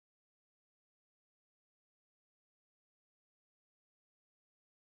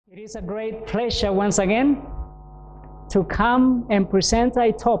It is a great pleasure once again to come and present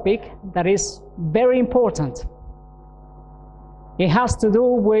a topic that is very important. It has to do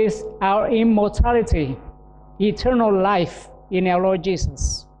with our immortality, eternal life in our Lord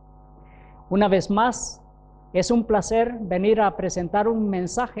Jesus. Una vez más, es un placer venir a presentar un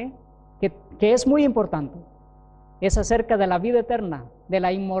mensaje que es muy importante. Es acerca de la vida eterna, de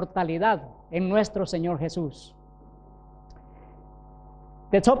la inmortalidad en nuestro Señor Jesús.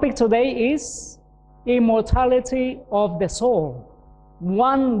 The topic today is Immortality of the Soul,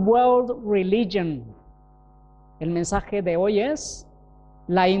 One World Religion. El mensaje de hoy es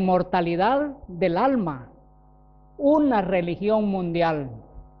la inmortalidad del alma, una religión mundial.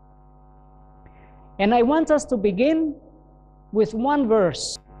 And I want us to begin with one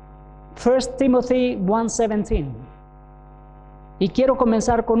verse, 1 Timothy 1:17. Y quiero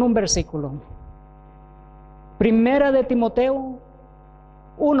comenzar con un versículo. Primera de Timoteo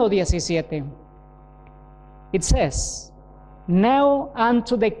 1:17. It says, "Now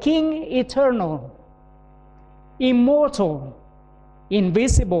unto the King eternal, immortal,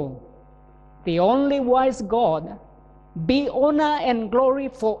 invisible, the only wise God, be honor and glory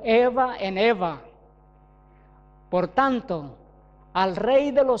forever and ever." Por tanto, al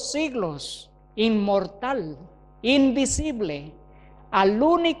Rey de los siglos, inmortal, invisible, al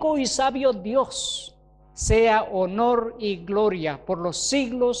único y sabio Dios, sea honor y gloria por los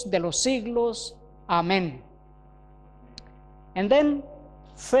siglos de los siglos. Amén. And then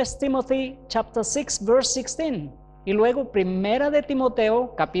 1 Timothy chapter 6 verse 16. Y luego Primera de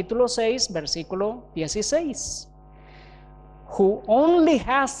Timoteo capítulo 6 versículo 16. Who only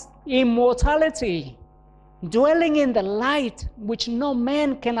has immortality, dwelling in the light which no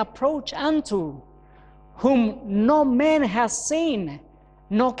man can approach unto, whom no man has seen,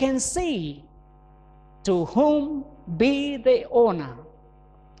 nor can see, to whom be the honor.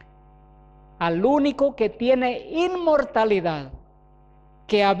 Al único que tiene inmortalidad,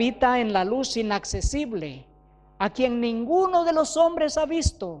 que habita en la luz inaccesible, a quien ninguno de los hombres ha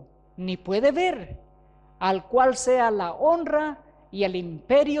visto, ni puede ver, al cual sea la honra y el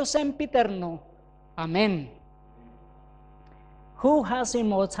imperio sempiterno. Amén. Who has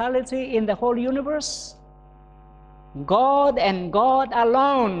immortality in the whole universe? God and God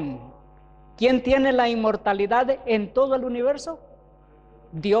alone. ¿Quién tiene la inmortalidad en todo el universo?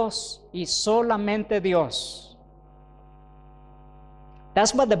 Dios y solamente Dios.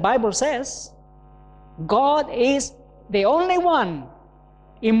 That's what the Bible says. God is the only one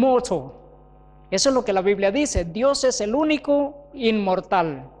immortal. Eso es lo que la Biblia dice. Dios es el único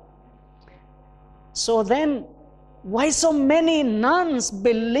inmortal. So then, why so many nuns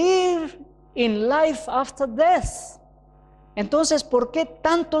believe in life after death? Entonces, ¿por qué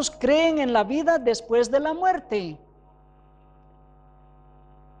tantos creen en la vida después de la muerte?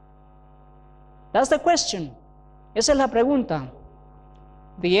 That's the question. Esa es la pregunta.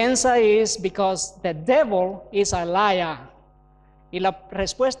 The answer is because the devil is a liar. Y la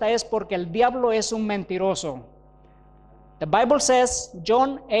respuesta es porque el diablo es un mentiroso. The Bible says,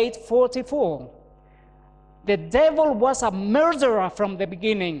 John 8:44, the devil was a murderer from the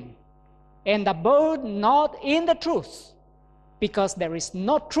beginning, and abode not in the truth, because there is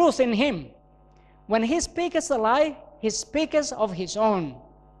no truth in him. When he speaketh a lie, he speaketh of his own.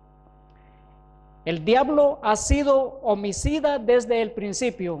 El diablo ha sido homicida desde el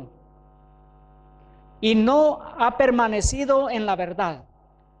principio y no ha permanecido en la verdad,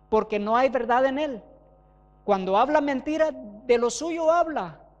 porque no hay verdad en él. Cuando habla mentira, de lo suyo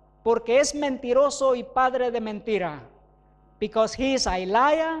habla, porque es mentiroso y padre de mentira. Because he is a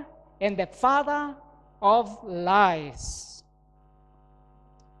liar and the father of lies.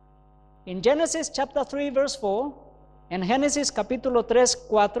 En Genesis chapter 3 verse 4, en Génesis capítulo 3,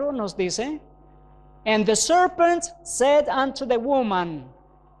 4 nos dice, "And the serpent said unto the woman,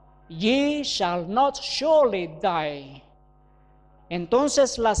 Ye shall not surely die."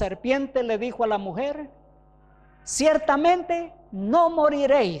 Entonces la serpiente le dijo a la mujer, ciertamente no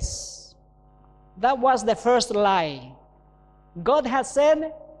moriréis. That was the first lie. God has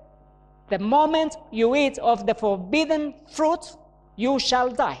said, the moment you eat of the forbidden fruit, you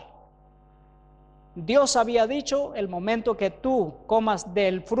shall die. Dios había dicho, el momento que tú comas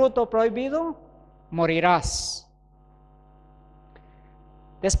del fruto prohibido, morirás.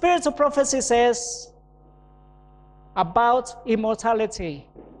 The spirit of prophecy says about immortality,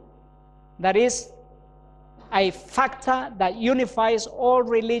 that is a factor that unifies all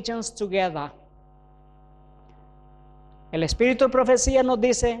religions together. El espíritu de profecía nos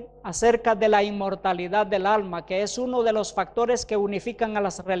dice acerca de la inmortalidad del alma, que es uno de los factores que unifican a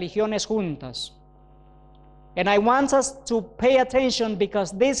las religiones juntas. And I want us to pay attention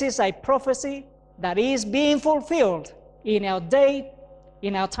because this is a prophecy that is being fulfilled in our day,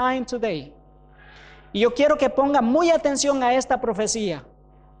 in our time today. Y yo quiero que pongan muy atención a esta profecía,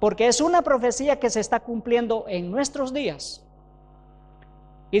 porque es una profecía que se está cumpliendo en nuestros días.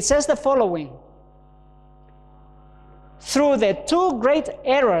 It says the following: through the two great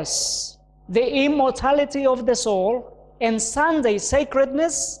eras, the immortality of the soul and Sunday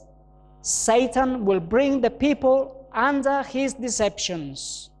sacredness, Satan will bring the people under his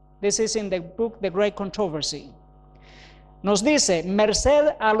deceptions. This is in the book, The Great Controversy. Nos dice,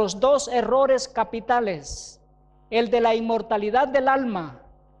 merced a los dos errores capitales, el de la inmortalidad del alma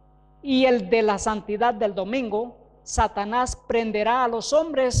y el de la santidad del domingo, Satanás prenderá a los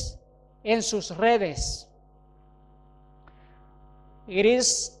hombres en sus redes. It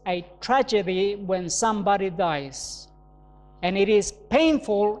is a tragedy when somebody dies, and it is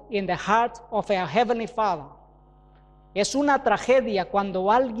painful in the heart of our Heavenly Father. Es una tragedia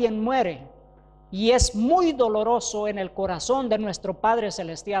cuando alguien muere, y es muy doloroso en el corazón de nuestro Padre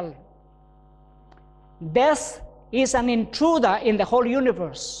Celestial. Death is an intruder in the whole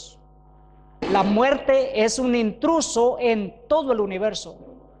universe. La muerte es un intruso en todo el universo.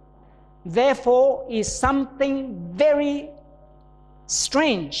 Therefore, is something very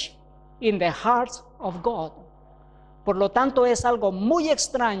strange in the heart of God. Por lo tanto, es algo muy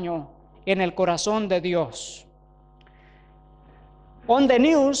extraño en el corazón de Dios. On the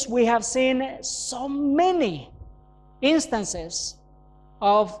news, we have seen so many instances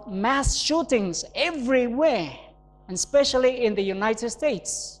of mass shootings everywhere, and especially in the United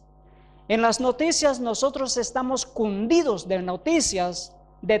States. En las noticias nosotros estamos cundidos de noticias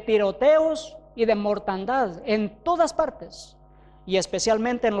de tiroteos y de mortandad en todas partes, y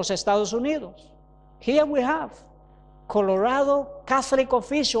especialmente en los Estados Unidos. Here we have Colorado Catholic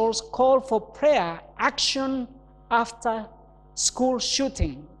officials call for prayer, action after school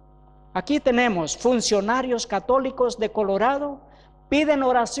shooting. Aquí tenemos funcionarios católicos de Colorado piden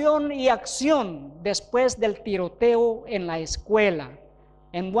oración y acción después del tiroteo en la escuela.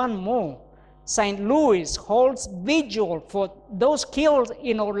 And one more, St. Louis holds vigil for those killed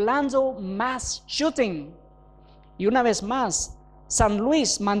in Orlando mass shooting. Y una vez más, San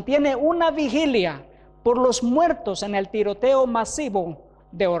Luis mantiene una vigilia por los muertos en el tiroteo masivo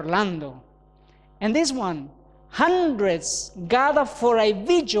de Orlando. And this one, hundreds gather for a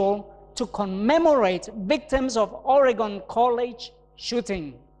vigil to commemorate victims of Oregon College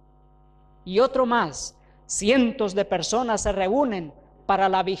shooting. Y otro más, cientos de personas se reúnen para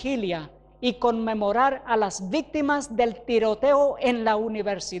la vigilia y conmemorar a las víctimas del tiroteo en la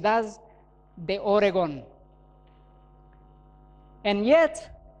Universidad de Oregon. And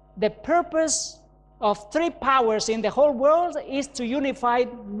yet, the purpose of three powers in the whole world is to unify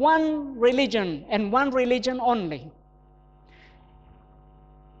one religion and one religion only.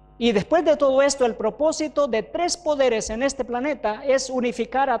 Y después de todo esto, el propósito de tres poderes en este planeta es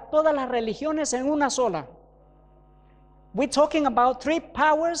unificar a todas las religiones en una sola. We're talking about three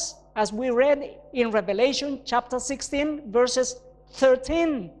powers as we read in Revelation chapter 16 verses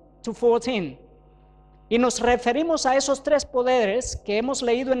 13 to 14. Y nos referimos a esos tres poderes que hemos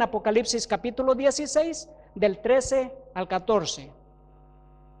leído en Apocalipsis capítulo 16 del 13 al 14.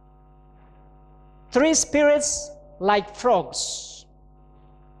 Three spirits like frogs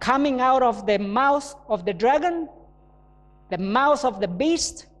coming out of the mouth of the dragon, the mouth of the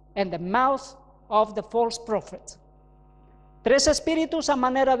beast, and the mouth of the false prophet. Tres espíritus a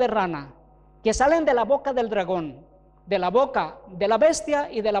manera de rana que salen de la boca del dragón, de la boca de la bestia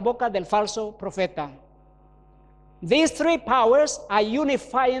y de la boca del falso profeta. These three powers are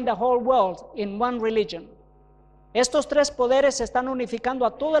unifying the whole world in one religion. Estos tres poderes están unificando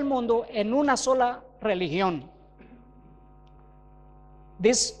a todo el mundo en una sola religión.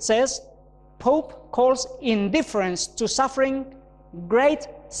 This says, Pope calls indifference to suffering great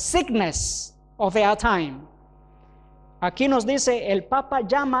sickness of our time. Aquí nos dice, el Papa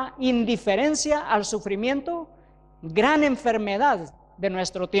llama indiferencia al sufrimiento, gran enfermedad de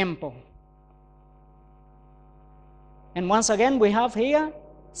nuestro tiempo. And once again, we have here,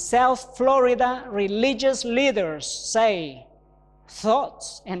 South Florida religious leaders say,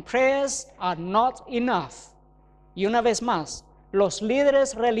 thoughts and prayers are not enough. Y una vez más, los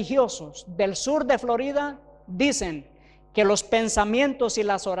líderes religiosos del sur de Florida dicen que los pensamientos y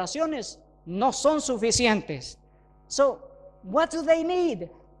las oraciones no son suficientes. So, what do they need?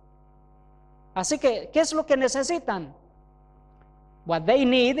 Así que, ¿qué es lo que necesitan? What they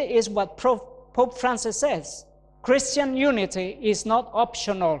need is what Pope Francis says. Christian unity is not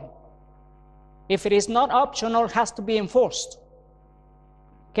optional. If it is not optional, it has to be enforced.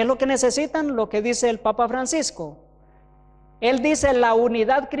 ¿Qué es lo que necesitan? Lo que dice el Papa Francisco. Él dice, la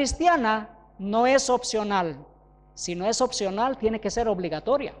unidad cristiana no es opcional. Si no es opcional, tiene que ser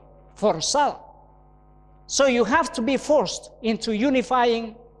obligatoria, forzada. So you have to be forced into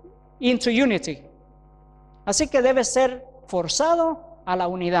unity. Así que debe ser forzado a la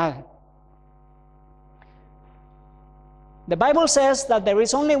unidad. The Bible says that there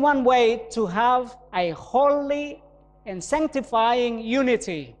is only one way to have a holy and sanctifying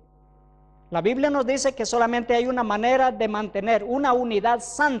unity. La Biblia nos dice que solamente hay una manera de mantener una unidad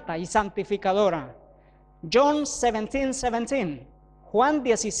santa y santificadora. John 17:17, Juan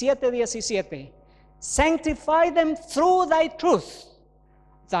 17:17. Sanctify them through thy truth.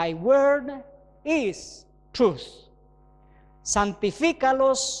 Thy word is truth.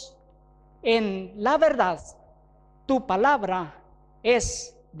 Santifícalos en la verdad. Tu palabra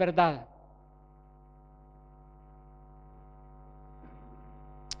es verdad.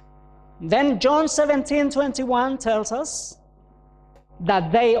 Then John 17:21 tells us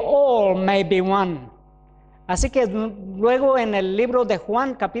that they all may be one. Así que luego en el libro de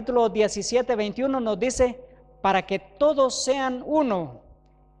Juan, capítulo 17:21, nos dice, para que todos sean uno.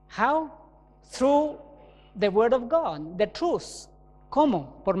 How? Through the word of God, the truth.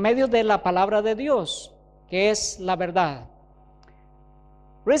 ¿Cómo? Por medio de la palabra de Dios, que es la verdad.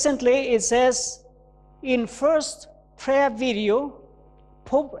 Recently it says, in first prayer video,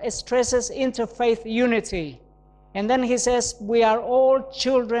 Pope stresses interfaith unity. And then he says, we are all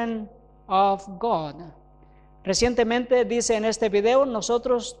children of God. Recientemente dice en este video,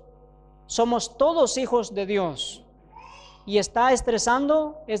 nosotros somos todos hijos de Dios. Y está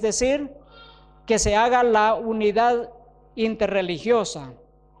estresando, es decir, que se haga la unidad interreligiosa.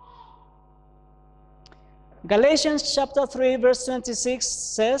 Galatians chapter 3 verse 26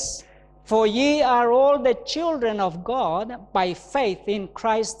 says, for ye are all the children of God by faith in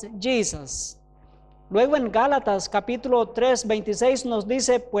Christ Jesus. Luego en Gálatas capítulo 3, 26 nos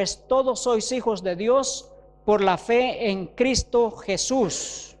dice, pues todos sois hijos de Dios por la fe en Cristo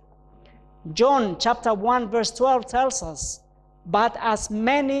Jesús. John chapter 1 verse 12 tells us, but as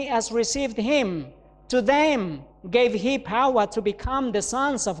many as received him, to them gave he power to become the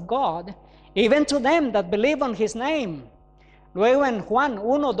sons of God, even to them that believe on his name. Luego en Juan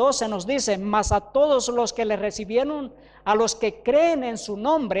 1:12 nos dice, mas a todos los que le recibieron, a los que creen en su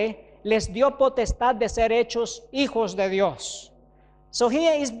nombre, les dio potestad de ser hechos hijos de Dios. So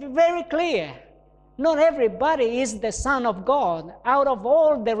here is very clear. Not everybody is the son of God out of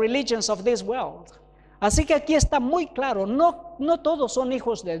all the religions of this world. Así que aquí está muy claro, no todos son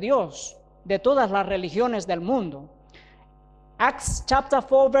hijos de Dios, de todas las religiones del mundo. Acts chapter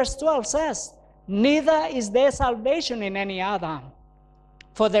 4 verse 12 says, neither is there salvation in any other,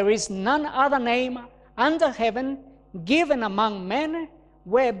 for there is none other name under heaven given among men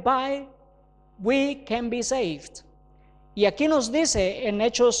whereby we can be saved. Y aquí nos dice en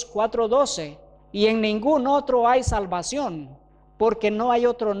Hechos 4:12, y en ningún otro hay salvación, porque no hay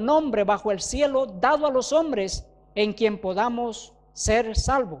otro nombre bajo el cielo dado a los hombres en quien podamos ser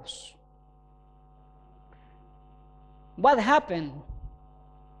salvos. What happened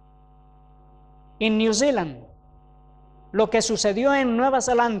in New Zealand? Lo que sucedió en Nueva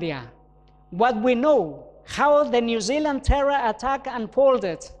Zelanda. What we know, how the New Zealand terror attack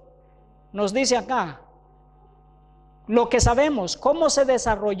unfolded. Nos dice acá, lo que sabemos, cómo se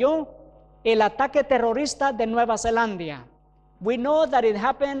desarrolló el ataque terrorista de Nueva Zelanda. We know that it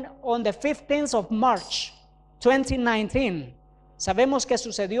happened on the 15th of March, 2019. Sabemos que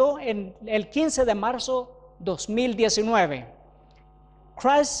sucedió en el 15 de marzo 2019.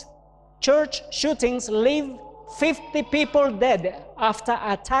 Christchurch shootings leave 50 people dead after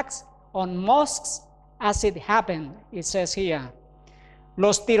attacks on mosques as it happened, it says here.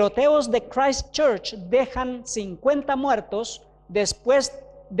 Los tiroteos de Christchurch dejan 50 muertos después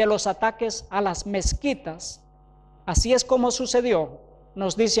de los ataques a las mezquitas. Así es como sucedió,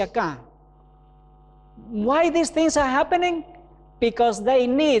 nos dice acá. Why these things are happening? Because they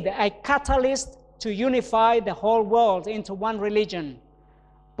need a catalyst to unify the whole world into one religion.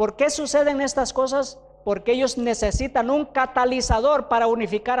 ¿Por qué suceden estas cosas? Porque ellos necesitan un catalizador para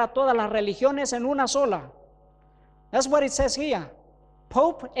unificar a todas las religiones en una sola. That's what it says here.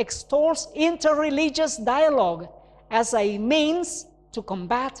 Pope extols interreligious dialogue as a means to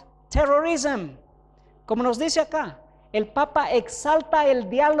combat terrorism. Como nos dice acá, el Papa exalta el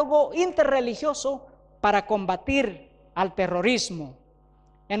diálogo interreligioso para combatir al terrorismo.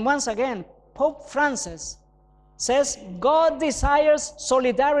 And once again, Pope Francis says God desires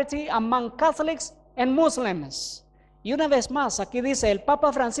solidarity among Catholics and Muslims. Y una vez más, aquí dice el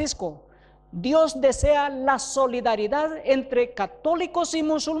Papa Francisco, Dios desea la solidaridad entre católicos y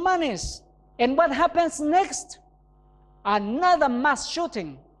musulmanes. And what happens next? Another mass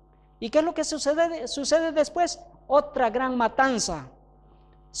shooting. ¿Y qué es lo que sucede después? Otra gran matanza.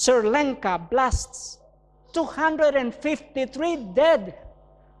 Sri Lanka blasts, 253 dead,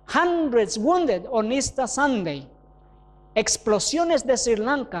 hundreds wounded on Easter Sunday. Explosiones de Sri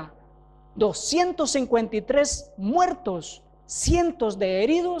Lanka, 253 muertos, cientos de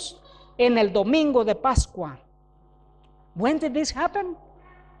heridos en el domingo de Pascua. When did this happen?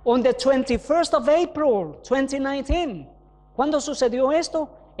 On the 21st of April, 2019. ¿Cuándo sucedió esto?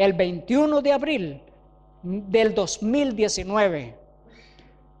 El 21 de abril del 2019.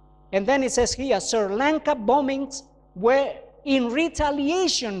 And then it says here, Sri Lanka bombings were in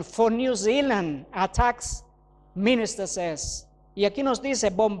retaliation for New Zealand attacks, minister says. Y aquí nos dice,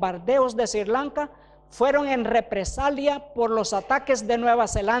 bombardeos de Sri Lanka fueron en represalia por los ataques de Nueva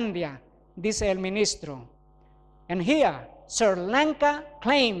Zelanda, dice el ministro. And here, Sri Lanka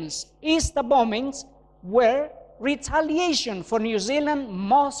claims Easter bombings were retaliation for New Zealand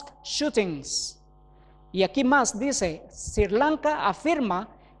mosque shootings. Y aquí más dice, Sri Lanka afirma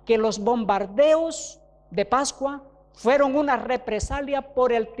que los bombardeos de Pascua fueron una represalia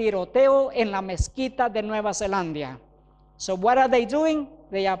por el tiroteo en la mezquita de Nueva Zelanda. So what are they doing?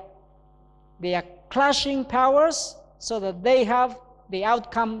 They are clashing powers so that they have the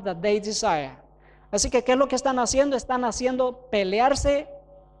outcome that they desire. Así que, ¿qué es lo que están haciendo? Están haciendo pelearse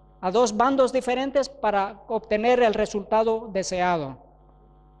a dos bandos diferentes para obtener el resultado deseado.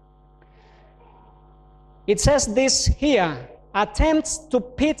 It says this here, attempts to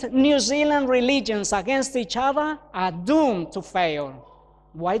pit New Zealand religions against each other are doomed to fail.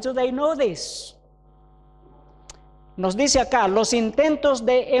 Why do they know this? Nos dice acá, los intentos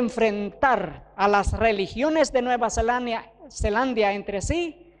de enfrentar a las religiones de Nueva Zelanda entre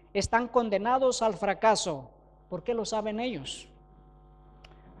sí están condenados al fracaso. ¿Por qué lo saben ellos?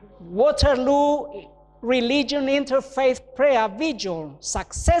 Waterloo Religion Interfaith Prayer Vigil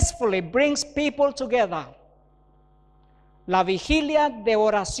successfully brings people together. La vigilia de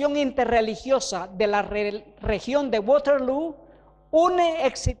oración interreligiosa de la región de Waterloo une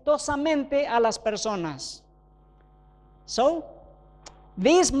exitosamente a las personas. So,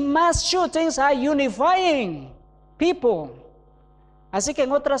 these mass shootings are unifying people. Así que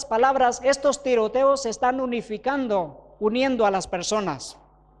en otras palabras, estos tiroteos se están unificando, uniendo a las personas.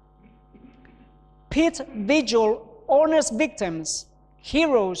 Pit Vigil honors victims,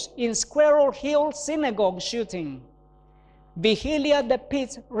 heroes in Squirrel Hill Synagogue shooting. Vigilia de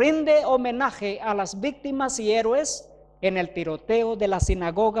Pit rinde homenaje a las víctimas y héroes en el tiroteo de la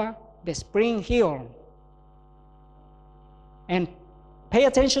sinagoga de Spring Hill. And pay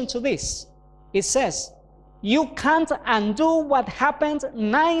attention to this. It says, you can't undo what happened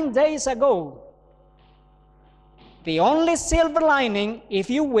 9 days ago. The only silver lining, if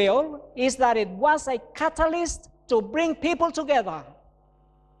you will, is that it was a catalyst to bring people together,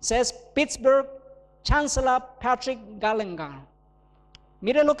 says Pittsburgh Chancellor Patrick Gallagher.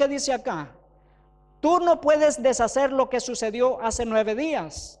 Mire lo que dice acá. Tú no puedes deshacer lo que sucedió hace 9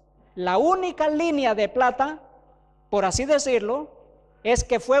 días. La única línea de plata, por así decirlo, es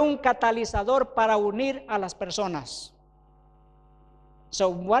que fue un catalizador para unir a las personas. So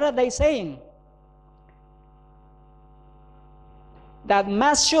what are they saying? That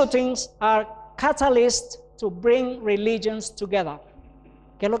mass shootings are catalysts to bring religions together.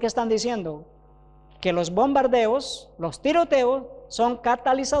 ¿Qué es lo que están diciendo? Que los bombardeos, los tiroteos, son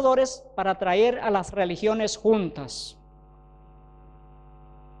catalizadores para traer a las religiones juntas.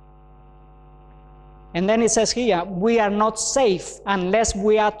 And then it says here, we are not safe unless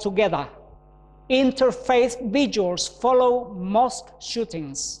we are together. Interfaith vigils follow mosque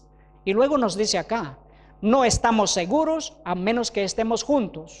shootings. Y luego nos dice acá, no estamos seguros a menos que estemos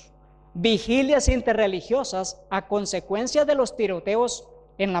juntos. Vigilias interreligiosas a consecuencia de los tiroteos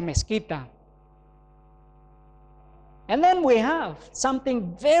en la mezquita. And then we have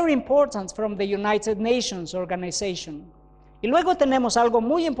something very important from the United Nations Organization. Y luego tenemos algo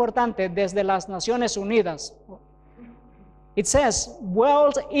muy importante desde las Naciones Unidas. It says,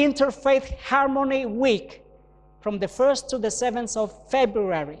 World Interfaith Harmony Week, from the 1st to the 7th of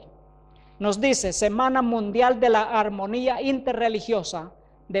February. Nos dice, Semana Mundial de la Armonía Interreligiosa,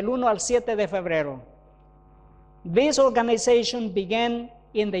 del 1 al 7 de febrero. This organization began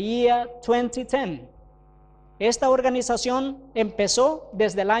in the year 2010. Esta organización empezó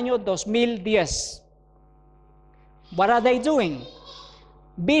desde el año 2010. What are they doing?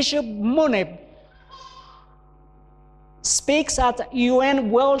 Bishop Munib speaks at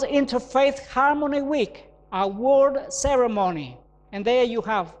UN World Interfaith Harmony Week award ceremony. And there you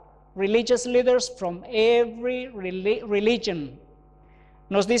have religious leaders from every religion.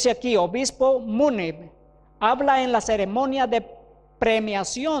 Nos dice aquí, obispo Munib habla en la ceremonia de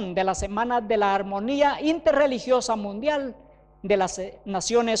premiación de la Semana de la Armonía Interreligiosa Mundial de las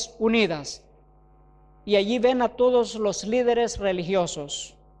Naciones Unidas. Y allí ven a todos los líderes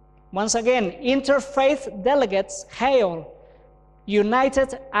religiosos. Once again, interfaith delegates hail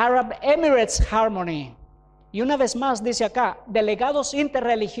United Arab Emirates Harmony. Y una vez más dice acá, delegados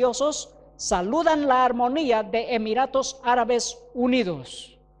interreligiosos saludan la armonía de Emiratos Árabes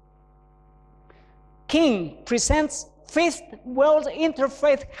Unidos. King presents 5th World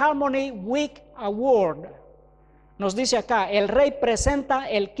Interfaith Harmony Week Award. Nos dice acá, el rey presenta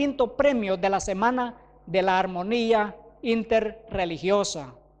el 5º premio de la Semana de la Armonía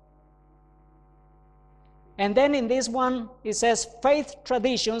Interreligiosa. And then in this one, it says, faith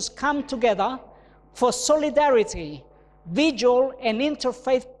traditions come together for solidarity, vigil, and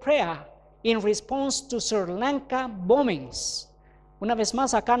interfaith prayer in response to Sri Lanka bombings. Una vez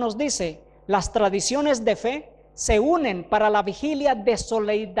más acá nos dice, las tradiciones de fe se unen para la vigilia de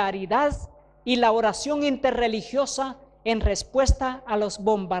solidaridad y la oración interreligiosa en respuesta a los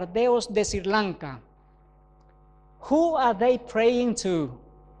bombardeos de Sri Lanka. Who are they praying to?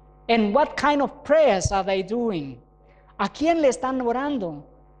 And what kind of prayers are they doing? ¿A quién le están orando?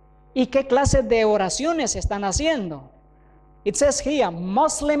 ¿Y qué clase de oraciones están haciendo? It says here,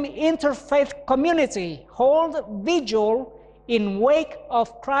 Muslim interfaith community hold vigil in wake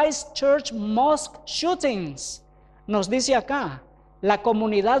of Christchurch mosque shootings. Nos dice acá, la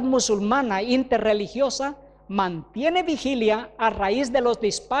comunidad musulmana interreligiosa mantiene vigilia a raíz de los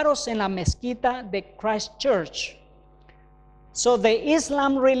disparos en la mezquita de Christchurch. So the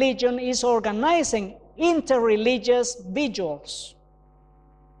Islam religion is organizing interreligious vigils,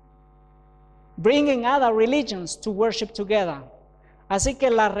 bringing other religions to worship together. Así que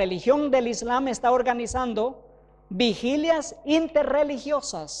la religión del Islam está organizando vigilias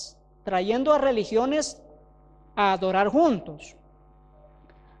interreligiosas, trayendo a religiones a adorar juntos.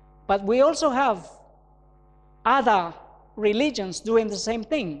 But we also have other religions doing the same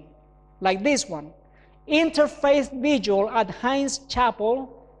thing, like this one. Interfaith vigil at Hines Chapel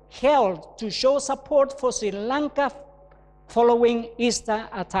held to show support for Sri Lanka following Easter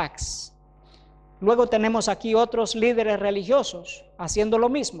attacks. Luego tenemos aquí otros líderes religiosos haciendo lo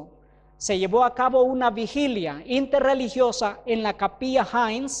mismo. Se llevó a cabo una vigilia interreligiosa en la capilla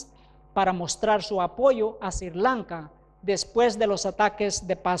Hines para mostrar su apoyo a Sri Lanka después de los ataques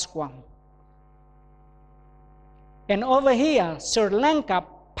de Pascua. And over here, Sri Lanka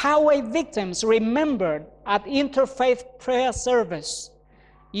Poway victims remembered at interfaith prayer service.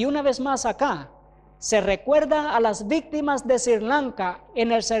 Y una vez más acá, se recuerda a las víctimas de Sri Lanka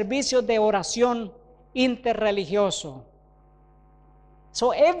en el servicio de oración interreligioso.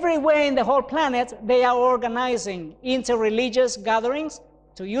 So everywhere in the whole planet, they are organizing interreligious gatherings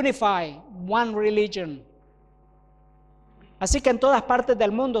to unify one religion. Así que en todas partes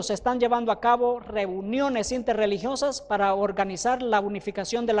del mundo se están llevando a cabo reuniones interreligiosas para organizar la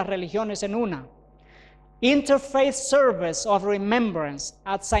unificación de las religiones en una. Interfaith Service of Remembrance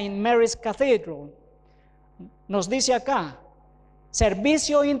at St. Mary's Cathedral. Nos dice acá,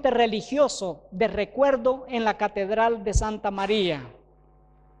 servicio interreligioso de recuerdo en la Catedral de Santa María.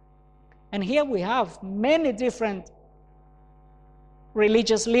 And here we have many different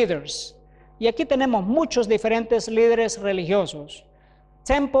religious leaders. Y aquí tenemos muchos diferentes líderes religiosos.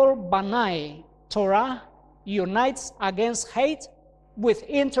 Temple Banai Torah unites against hate with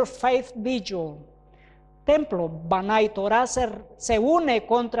interfaith vigil. Templo Banai Torah se une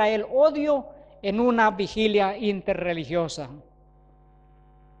contra el odio en una vigilia interreligiosa.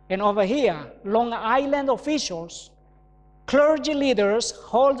 And over here, Long Island officials, clergy leaders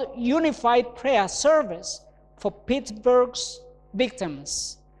hold unified prayer service for Pittsburgh's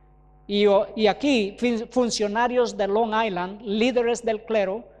victims. Y aquí, funcionarios de Long Island, líderes del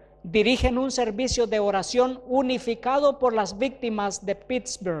clero, dirigen un servicio de oración unificado por las víctimas de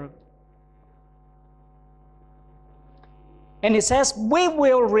Pittsburgh. And it says, we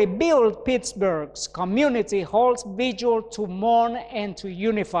will rebuild Pittsburgh's community holds vigil to mourn and to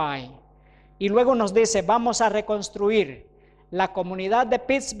unify. Y luego nos dice, vamos a reconstruir. La comunidad de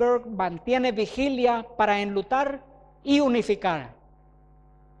Pittsburgh mantiene vigilia para enlutar y unificar.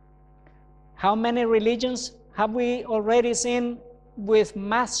 How many religions have we already seen with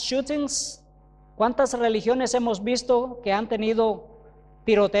mass shootings? ¿Cuántas religiones hemos visto que han tenido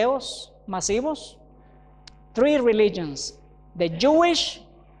tiroteos masivos? 3 religions, the Jewish,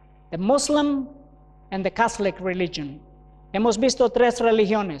 the Muslim, and the Catholic religion. Hemos visto 3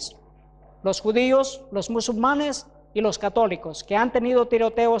 religiones, los judíos, los musulmanes y los católicos que han tenido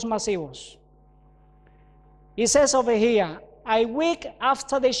tiroteos masivos. It says over here, a week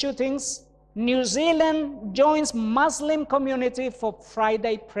after the shootings, New Zealand joins Muslim community for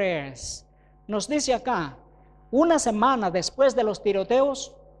Friday prayers. Nos dice acá, una semana después de los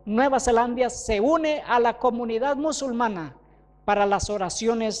tiroteos, Nueva Zelanda se une a la comunidad musulmana para las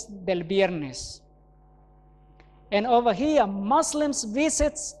oraciones del viernes. And over here, Muslims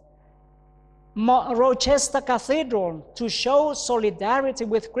visit Rochester Cathedral to show solidarity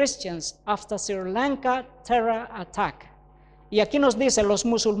with Christians after Sri Lanka terror attack. Y aquí nos dice, los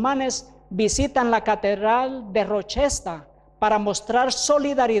musulmanes visitan la catedral de Rochester para mostrar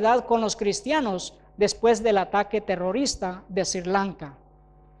solidaridad con los cristianos después del ataque terrorista de Sri Lanka.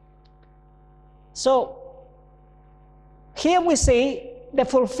 So, here we see the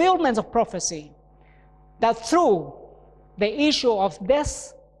fulfillment of prophecy, that through the issue of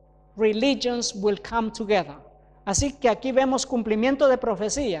death, religions will come together. Así que aquí vemos cumplimiento de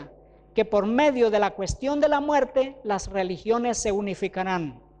profecía, que por medio de la cuestión de la muerte, las religiones se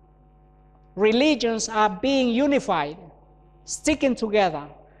unificarán. Religions are being unified, sticking together.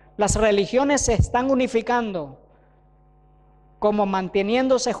 Las religiones se están unificando, como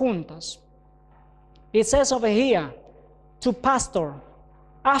manteniéndose juntas. It says over here, to pastor,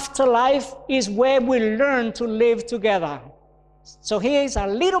 afterlife is where we learn to live together. So here is a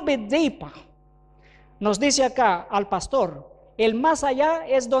little bit deeper. Nos dice acá al pastor, el más allá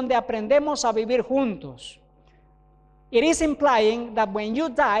es donde aprendemos a vivir juntos. It is implying that when you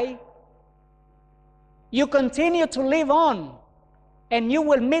die, you continue to live on, and you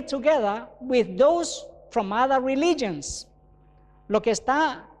will meet together with those from other religions. Lo que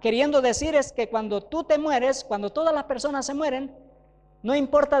está queriendo decir es que cuando tú te mueres, cuando todas las personas se mueren, no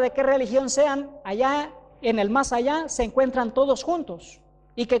importa de qué religión sean, allá en el más allá se encuentran todos juntos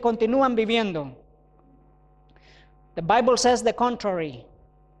y que continúan viviendo. The Bible says the contrary.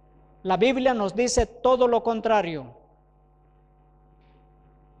 La Biblia nos dice todo lo contrario.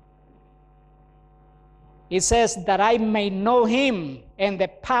 It says that I may know him and the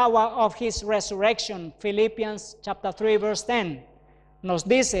power of his resurrection. Philippians chapter 3 verse 10. Nos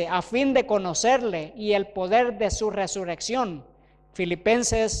dice a fin de conocerle y el poder de su resurrección.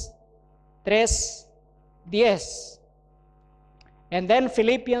 Filipenses 3:10. And then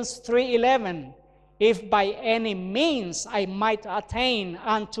Philippians 3:11. If by any means I might attain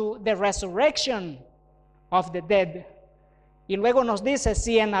unto the resurrection of the dead. Y luego nos dice,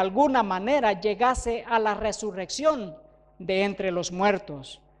 si en alguna manera llegase a la resurrección de entre los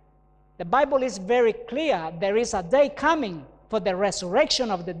muertos. The Bible is very clear. There is a day coming for the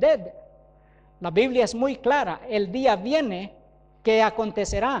resurrection of the dead. La Biblia es muy clara. El día viene que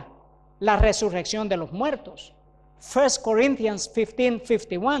acontecerá la resurrección de los muertos. 1 Corinthians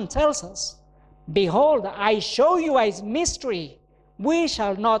 15:51 tells us, behold, I show you a mystery. We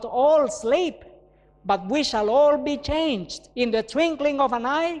shall not all sleep, but we shall all be changed in the twinkling of an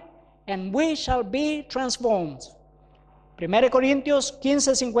eye, and we shall be transformed. 1 Corintios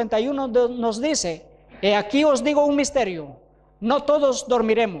 15:51 nos dice, he aquí os digo un misterio, no todos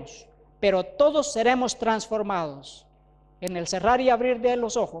dormiremos, pero todos seremos transformados en el cerrar y abrir de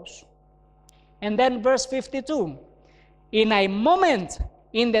los ojos. And then verse 52, in a moment,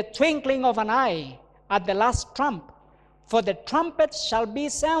 in the twinkling of an eye, at the last trump, for the trumpet shall be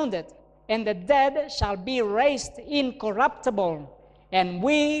sounded, and the dead shall be raised incorruptible, and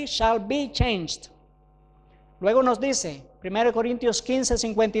we shall be changed. Luego nos dice, 1 Corintios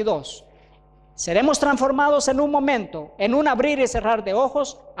 15:52, seremos transformados en un momento, en un abrir y cerrar de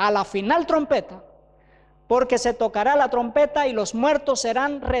ojos, a la final trompeta, porque se tocará la trompeta y los muertos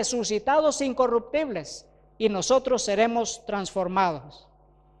serán resucitados incorruptibles, y nosotros seremos transformados.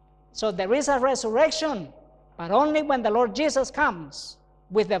 So there is a resurrection, but only when the Lord Jesus comes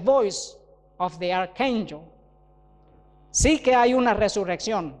with the voice of the archangel. Sí que hay una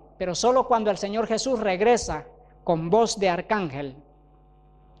resurrección, pero solo cuando el Señor Jesús regresa con voz de arcángel.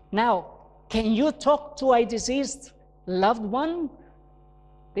 Now, can you talk to a deceased loved one?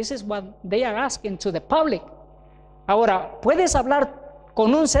 This is what they are asking to the public. Ahora, ¿puedes hablar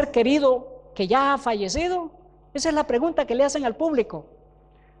con un ser querido que ya ha fallecido? Esa es la pregunta que le hacen al público.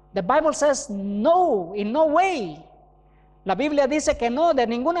 The Bible says no, in no way. La Biblia dice que no, de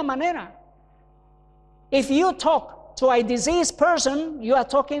ninguna manera. If you talk to a deceased person, you are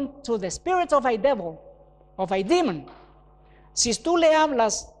talking to the spirit of a devil, of a demon. Si tú le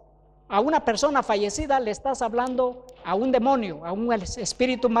hablas a una persona fallecida, le estás hablando a un demonio, a un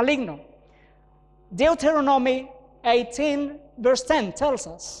espíritu maligno. Deuteronomy 18 verse 10 tells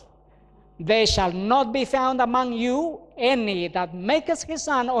us, there shall not be found among you any that maketh his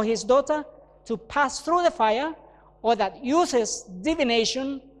son or his daughter to pass through the fire, or that uses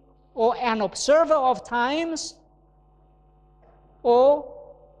divination, or an observer of times, or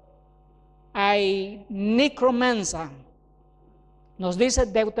a necromancer. Nos dice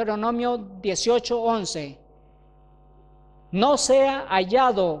Deuteronomio 18:11, no sea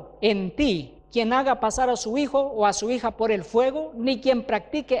hallado en ti quien haga pasar a su hijo o a su hija por el fuego, ni quien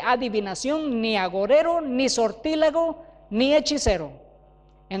practique adivinación, ni agorero, ni sortílego, ni hechicero.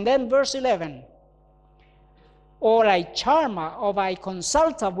 And then verse 11, or a charmer, or a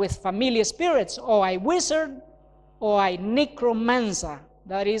consultant with familiar spirits, or a wizard, or a necromancer.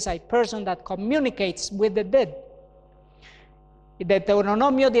 That is a person that communicates with the dead.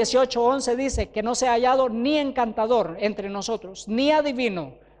 Deuteronomio 18:11 dice que no se ha hallado ni encantador entre nosotros, ni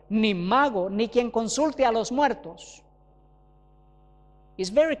adivino, ni mago, ni quien consulte a los muertos.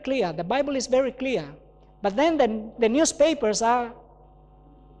 It's very clear. The Bible is very clear. But then the newspapers are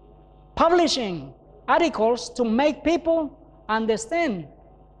publishing articles to make people understand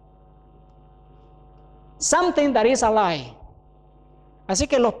something that is a lie. Así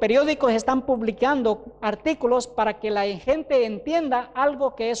que los periódicos están publicando artículos para que la gente entienda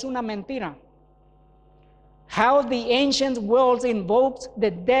algo que es una mentira. How the ancient world invoked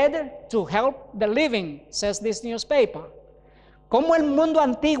the dead to help the living, says this newspaper. Cómo el mundo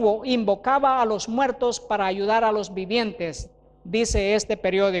antiguo invocaba a los muertos para ayudar a los vivientes, dice este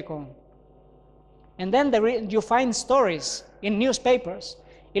periódico. And then you find stories in newspapers.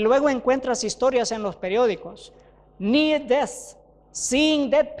 Y luego encuentras historias en los periódicos. Near death, seeing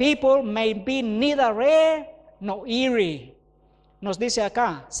dead people may be neither rare nor eerie. Nos dice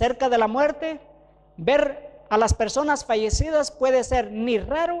acá, cerca de la muerte, ver a las personas fallecidas puede ser ni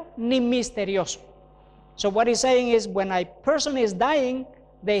raro ni misterioso. So what he's saying is, when a person is dying,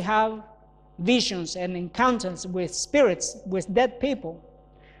 they have visions and encounters with spirits, with dead people.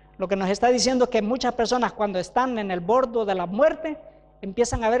 Lo que nos está diciendo es que muchas personas cuando están en el borde de la muerte,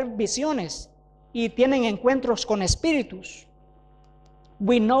 empiezan a ver visiones y tienen encuentros con espíritus.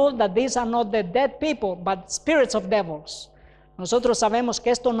 We know that these are not the dead people, but spirits of devils. Nosotros sabemos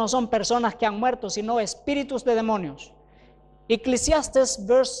que estos no son personas que han muerto, sino espíritus de demonios. Ecclesiastes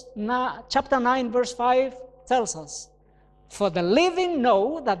chapter 9, verse 5 tells us, for the living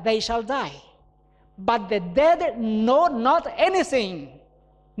know that they shall die, but the dead know not anything,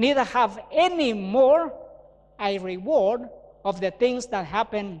 neither have any more a reward of the things that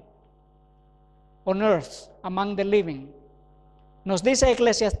happen on earth among the living. Nos dice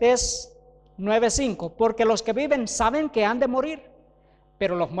Eclesiastés 9:5, porque los que viven saben que han de morir,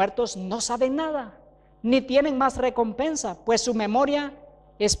 pero los muertos no saben nada, ni tienen más recompensa, pues su memoria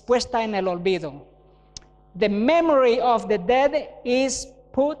es puesta en el olvido. The memory of the dead is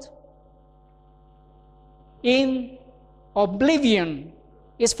put in oblivion,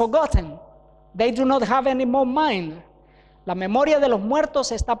 is forgotten. They do not have any more mind. La memoria de los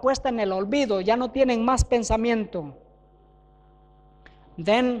muertos está puesta en el olvido, ya no tienen más pensamiento.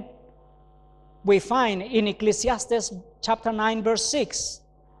 Then we find in Ecclesiastes chapter 9 verse 6,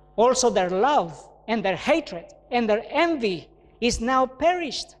 also their love and their hatred and their envy is now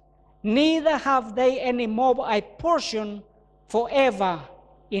perished, neither have they any more a portion forever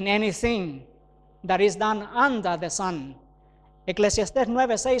in anything that is done under the sun. Eclesiastés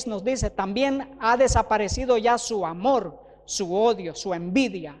 9:6 nos dice, también ha desaparecido ya su amor, su odio, su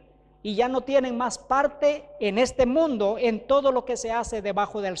envidia, y ya no tienen más parte en este mundo en todo lo que se hace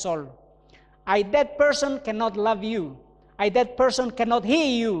debajo del sol. A dead person cannot love you. A dead person cannot hear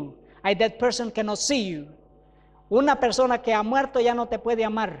you. A dead person cannot see you. Una persona que ha muerto ya no te puede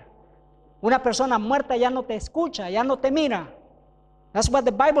amar. Una persona muerta ya no te escucha, ya no te mira. That's what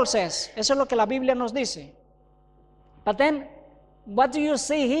the Bible says. Eso es lo que la Biblia nos dice. But then, what do you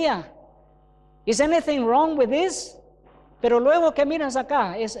see here? Is anything wrong with this? Pero luego, ¿qué miras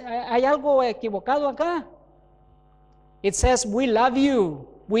acá? ¿Hay algo equivocado acá? It says, we love you.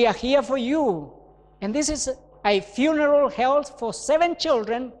 We are here for you. And this is a funeral held for 7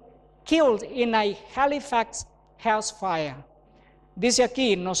 children killed in a Halifax house fire. Dice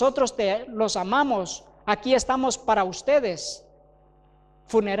aquí, nosotros los amamos, aquí estamos para ustedes.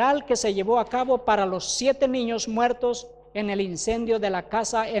 Funeral que se llevó a cabo para los 7 niños muertos en el incendio de la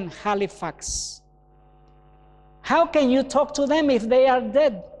casa en Halifax. How can you talk to them if they are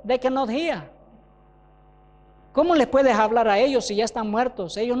dead? They cannot hear. ¿Cómo les puedes hablar a ellos si ya están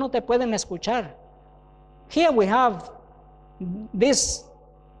muertos? Ellos no te pueden escuchar. Here we have this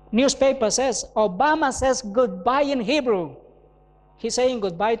newspaper says, Obama says goodbye in Hebrew. He's saying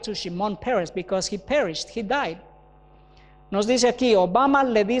goodbye to Shimon Peres because he perished, he died. Nos dice aquí, Obama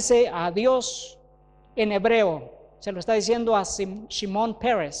le dice adiós en hebreo. Se lo está diciendo a Shimon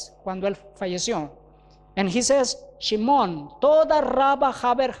Peres cuando él falleció. And he says, Shimon, toda raba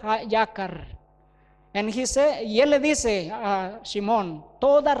haber yakar. And he said, y él le dice a Shimon,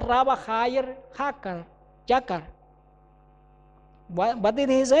 toda raba haber yakar. What did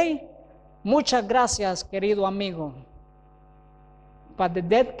he say? Muchas gracias, querido amigo. But the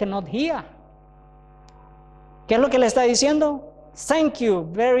dead cannot hear. ¿Qué es lo que le está diciendo? Thank you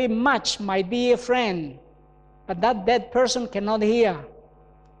very much, my dear friend. But that dead person cannot hear.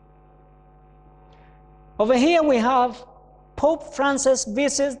 Over here we have Pope Francis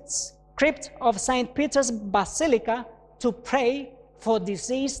visits crypt of St. Peter's Basilica to pray for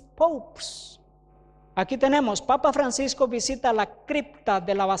deceased popes. Aquí tenemos, Papa Francisco visita la cripta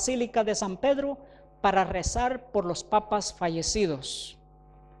de la Basílica de San Pedro para rezar por los papas fallecidos.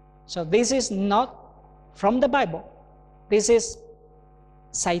 So this is not from the Bible. This is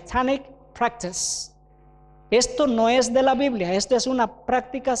satanic practice. Esto no es de la Biblia, esto es una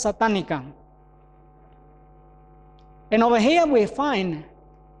práctica satánica. And over here we find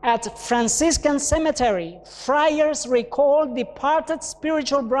at Franciscan Cemetery, friars recall departed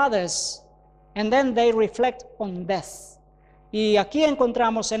spiritual brothers, and then they reflect on death. Y aquí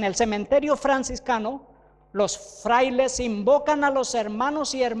encontramos en el cementerio franciscano, los frailes invocan a los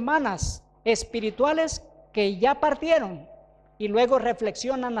hermanos y hermanas espirituales que ya partieron y luego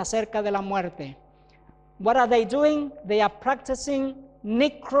reflexionan acerca de la muerte. What are they doing? They are practicing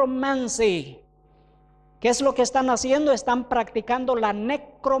necromancy. ¿Qué es lo que están haciendo? Están practicando la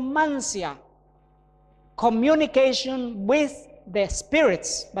necromancia. Communication with the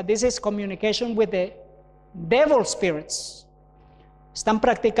spirits, but this is communication with the devil spirits. Están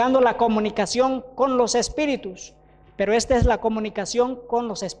practicando la comunicación con los espíritus, pero esta es la comunicación con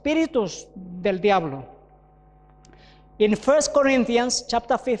los espíritus del diablo. In 1 Corinthians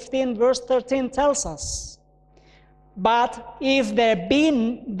chapter 15 verse 13 tells us, but if there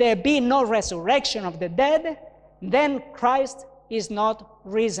be no resurrection of the dead, then Christ is not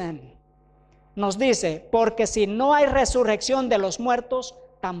risen. Nos dice, porque si no hay resurrección de los muertos,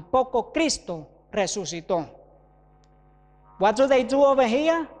 tampoco Cristo resucitó. What do they do over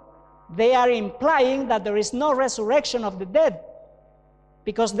here? They are implying that there is no resurrection of the dead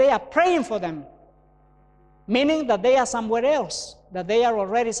because they are praying for them, meaning that they are somewhere else, that they are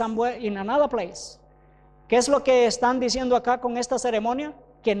already somewhere in another place. ¿Qué es lo que están diciendo acá con esta ceremonia?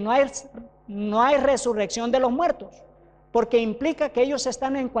 Que no hay resurrección de los muertos, porque implica que ellos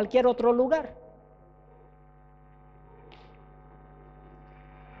están en cualquier otro lugar.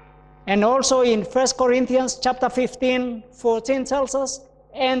 And also in 1 Corinthians chapter 15, 14 tells us,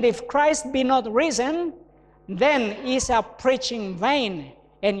 and if Christ be not risen, then is our preaching vain,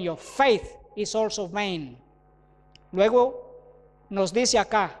 and your faith is also vain. Luego nos dice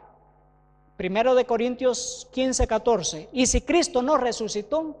acá, 1 de Corintios 15, 14, y si Cristo no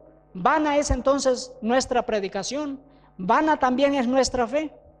resucitó, vana es entonces nuestra predicación, vana también es nuestra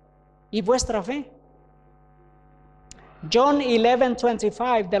fe y vuestra fe. John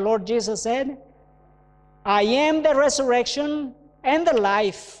 11:25, the Lord Jesus said, I am the resurrection and the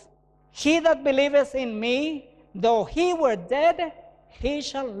life. He that believeth in me, though he were dead, he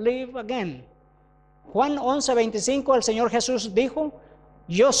shall live again. Juan 11:25, el Señor Jesús dijo,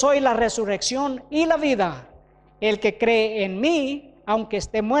 yo soy la resurrección y la vida. El que cree en mí, aunque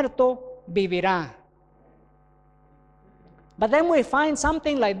esté muerto, vivirá. But then we find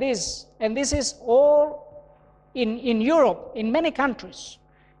something like this, and this is all in Europe, in many countries.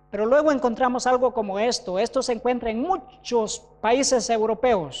 Pero luego encontramos algo como esto. Esto se encuentra en muchos países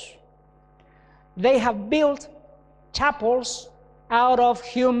europeos. They have built chapels out of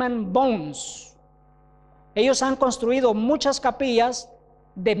human bones. Ellos han construido muchas capillas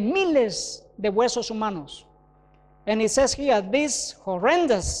de miles de huesos humanos. And it says here, this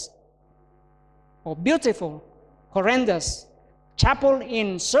horrendous or beautiful, horrendous chapel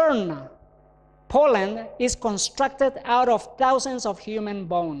in Cerna, Poland, is constructed out of thousands of human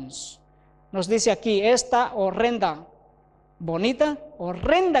bones. Nos dice aquí, esta horrenda, bonita,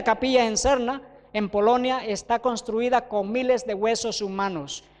 horrenda capilla en Cerna, en Polonia, está construida con miles de huesos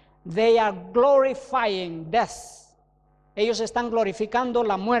humanos. They are glorifying death. Ellos están glorificando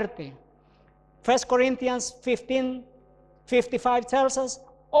la muerte. 1 Corinthians 15:55 tells us,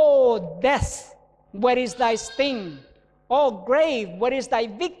 oh death, where is thy sting? Oh grave, where is thy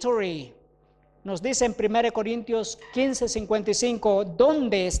victory? Nos dice en 1 Corintios 15:55,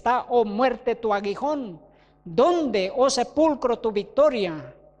 ¿dónde está, oh muerte, tu aguijón? ¿Dónde, oh sepulcro, tu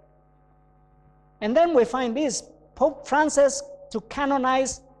victoria? And then we find this, Pope Francis to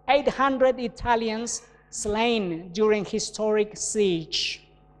canonize 800 Italians slain during historic siege.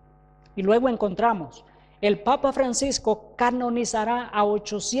 Y luego encontramos, el Papa Francisco canonizará a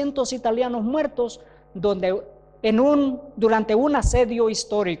 800 italianos muertos durante un asedio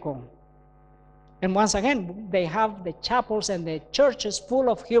histórico. And once again, they have the chapels and the churches full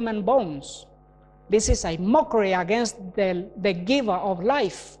of human bones. This is a mockery against the giver of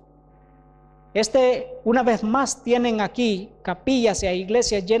life. Una vez más, tienen aquí capillas y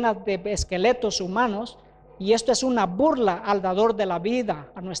iglesias llenas de esqueletos humanos, y esto es una burla al dador de la vida,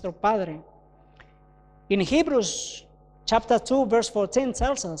 a nuestro Padre. In Hebrews chapter 2, verse 14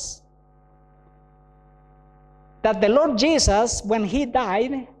 tells us that the Lord Jesus, when he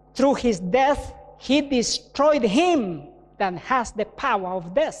died, through his death, he destroyed him that has the power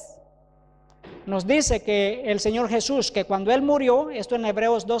of death. Nos dice que el Señor Jesús, que cuando él murió, esto en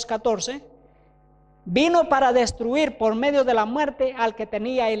Hebreos 2:14, vino para destruir por medio de la muerte al que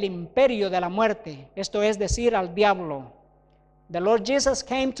tenía el imperio de la muerte, esto es decir, al diablo. The Lord Jesus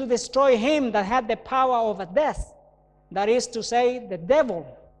came to destroy him that had the power of death, that is to say, the devil.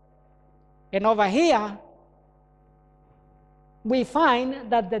 And over here, we find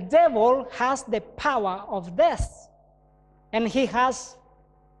that the devil has the power of death, and he has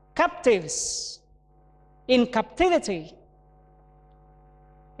captives in captivity.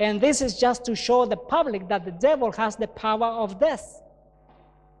 And this is just to show the public that the devil has the power of death.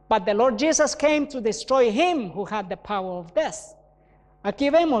 But the Lord Jesus came to destroy him who had the power of death. Aquí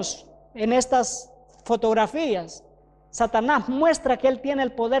vemos en estas fotografías, Satanás muestra que él tiene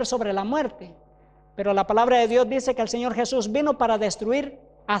el poder sobre la muerte, pero la palabra de Dios dice que el Señor Jesús vino para destruir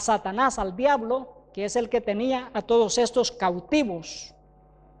a Satanás, al diablo, que es el que tenía a todos estos cautivos.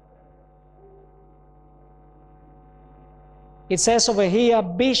 It says over here,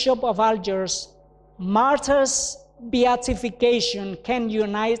 Bishop of Algiers, martyrs' beatification can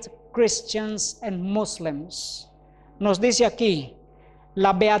unite Christians and Muslims. Nos dice aquí,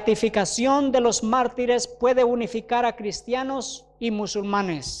 la beatificación de los mártires puede unificar a cristianos y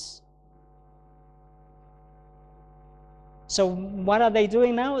musulmanes. So what are they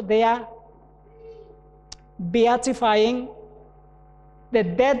doing now? They are beatifying the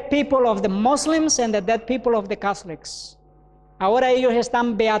dead people of the Muslims and the dead people of the Catholics. Ahora ellos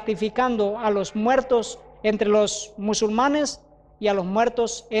están beatificando a los muertos entre los musulmanes y a los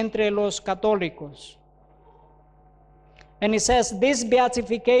muertos entre los católicos. And it says, this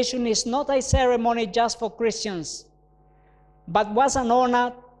beatification is not a ceremony just for Christians, but was an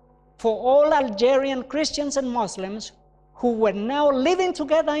honor for all Algerian Christians and Muslims who were now living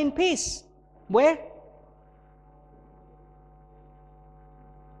together in peace. Where?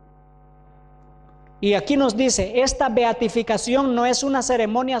 Y aquí nos dice, esta beatificación no es una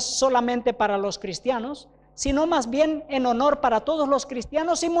ceremonia solamente para los cristianos, sino más bien en honor para todos los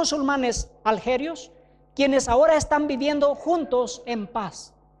cristianos y musulmanes algerios, quienes ahora están viviendo juntos en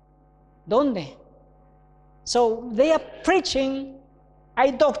paz. ¿Dónde? So they are preaching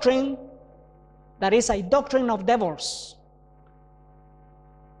a doctrine that is a doctrine of devils.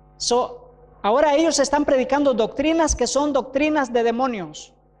 So ahora ellos están predicando doctrinas que son doctrinas de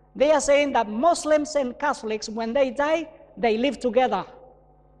demonios. They are saying that Muslims and Catholics, when they die, they live together.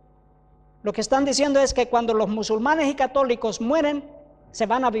 Lo que están diciendo es que cuando los musulmanes y católicos mueren, se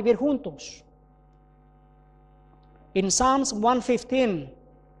van a vivir juntos. In Psalms 115,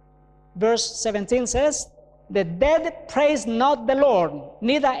 verse 17 says, the dead praise not the Lord,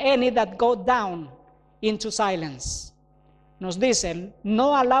 neither any that go down into silence. Nos dice,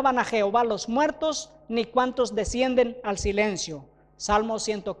 no alaban a Jehová los muertos, ni cuantos descienden al silencio. Salmo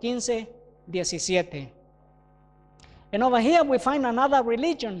 115, 17. And over here we find another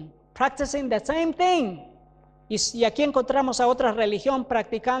religion practicing the same thing. Y aquí encontramos a otra religión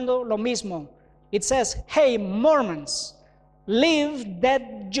practicando lo mismo. It says, hey Mormons, leave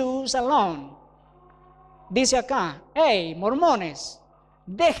dead Jews alone. Dice acá, hey mormones,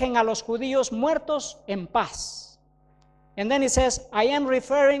 dejen a los judíos muertos en paz. And then it says, I am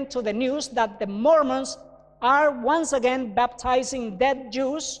referring to the news that the Mormons are once again baptizing dead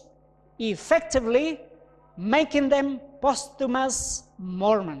Jews, effectively making them posthumous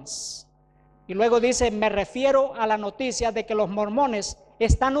Mormons. Y luego dice, me refiero a la noticia de que los mormones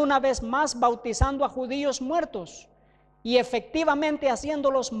están una vez más bautizando a judíos muertos y efectivamente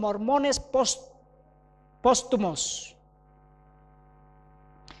haciéndolos mormones póstumos.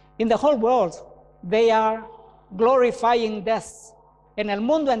 In the whole world, they are glorifying death. En el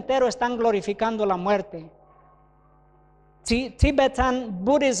mundo entero están glorificando la muerte. Tibetan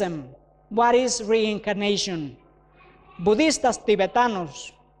Buddhism, what is reincarnation? Budistas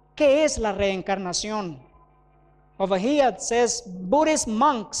tibetanos, ¿qué es la reencarnación? Over here it says Buddhist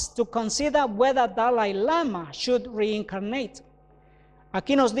monks to consider whether Dalai Lama should reincarnate.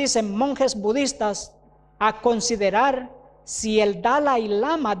 Aquí nos dicen monjes budistas a considerar si el Dalai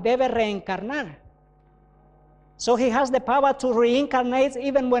Lama debe reencarnar. So he has the power to reincarnate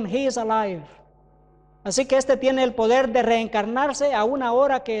even when he is alive. Así que este tiene el poder de reencarnarse a una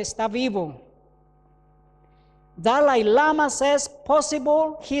hora que está vivo. Dalai Lama says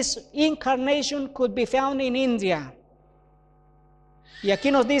possible his incarnation could be found in India. Y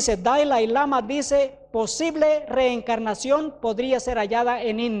aquí nos dice, Dalai Lama dice, posible reencarnación podría ser hallada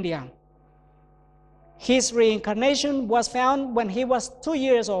en India. His reincarnation was found when he was 2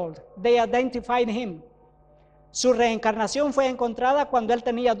 years old. They identified him. Su reencarnación fue encontrada cuando él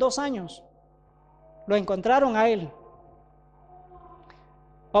tenía 2 años. Lo encontraron a él.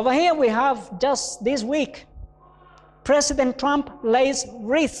 Over here we have just this week, President Trump lays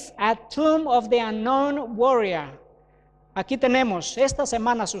wreath at tomb of the unknown warrior. Aquí tenemos, esta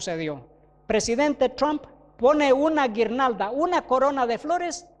semana sucedió. Presidente Trump pone una guirnalda, una corona de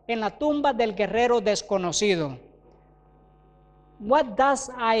flores en la tumba del guerrero desconocido. What does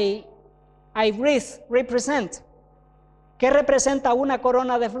a wreath represent? ¿Qué representa una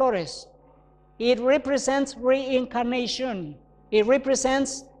corona de flores? It represents reincarnation. It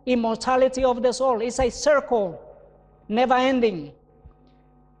represents immortality of the soul. It's a circle, never ending.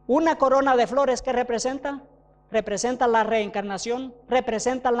 Una corona de flores, ¿qué representa? Representa la reencarnación,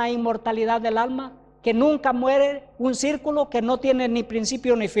 representa la inmortalidad del alma, que nunca muere, un círculo que no tiene ni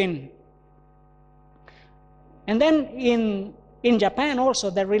principio ni fin. And then in Japan also,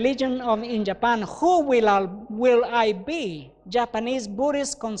 the religion in Japan, who will I be? Japanese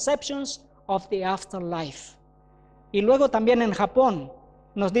Buddhist conceptions of the afterlife. Y luego también en Japón,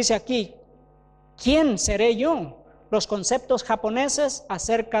 nos dice aquí, ¿quién seré yo? Los conceptos japoneses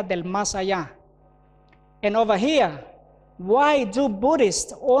acerca del más allá. And over here, why do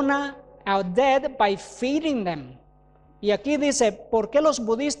Buddhists honor our dead by feeding them? Y aquí dice, ¿por qué los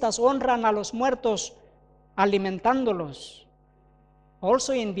budistas honran a los muertos alimentándolos?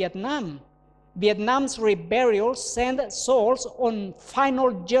 Also in Vietnam, Vietnam's reburial send souls on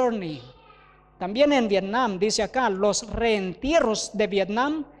final journey. También en Vietnam, dice acá, los reentierros de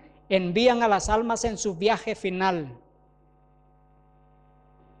Vietnam envían a las almas en su viaje final.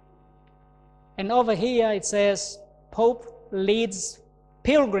 And over here it says, Pope leads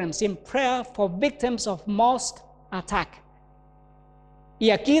pilgrims in prayer for victims of mosque attack. Y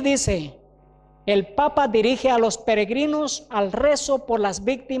aquí dice, el Papa dirige a los peregrinos al rezo por las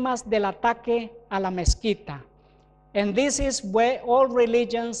víctimas del ataque a la mezquita. And this is where all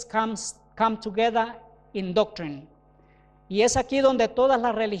religions come together in doctrine. Y es aquí donde todas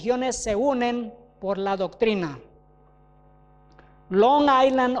las religiones se unen por la doctrina. Long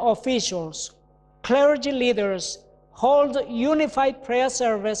Island officials, clergy leaders hold unified prayer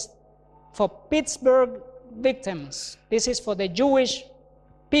service for Pittsburgh victims. This is for the Jewish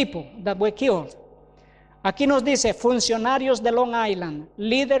people that were killed. Aquí nos dice, funcionarios de Long Island,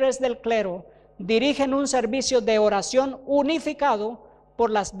 líderes del clero, dirigen un servicio de oración unificado por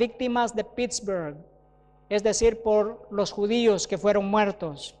las víctimas de Pittsburgh, es decir, por los judíos que fueron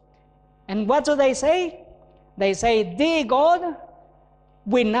muertos. And what do they say? They say, dear God,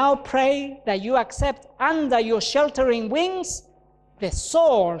 we now pray that you accept under your sheltering wings the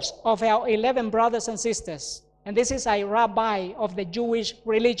souls of our 11 brothers and sisters. And this is a rabbi of the Jewish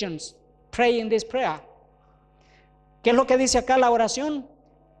religions praying this prayer. ¿Qué es lo que dice acá la oración?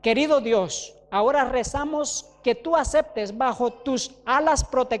 Querido Dios, ahora rezamos que tú aceptes bajo tus alas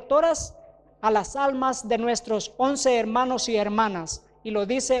protectoras a las almas de nuestros 11 hermanos y hermanas. Y lo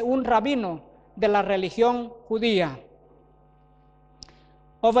dice un rabino de la religión judía.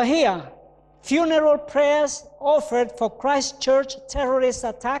 Over here, funeral prayers offered for Christchurch terrorist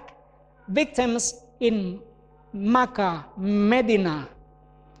attack victims in Mecca, Medina.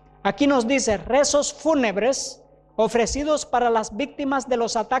 Aquí nos dice rezos fúnebres ofrecidos para las víctimas de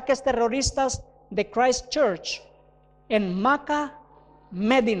los ataques terroristas de Christchurch en Mecca,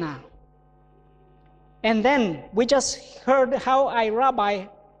 Medina. And then we just heard how a rabbi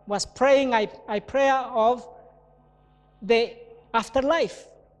was praying a prayer of the afterlife.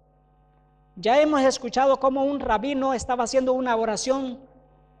 Ya hemos escuchado cómo un rabino estaba haciendo una oración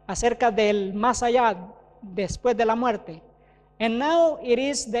acerca del más allá después de la muerte. And now it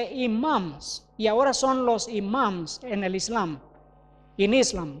is the imams, y ahora son los imams en el Islam. In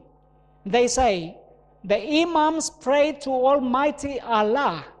Islam, they say, the imams pray to Almighty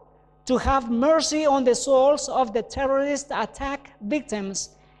Allah to have mercy on the souls of the terrorist attack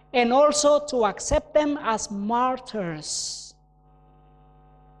victims and also to accept them as martyrs.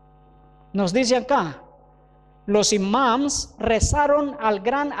 Nos dice acá, los imams rezaron al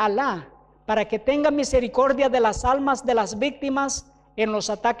gran Alá para que tenga misericordia de las almas de las víctimas en los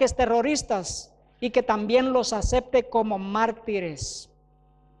ataques terroristas y que también los acepte como mártires.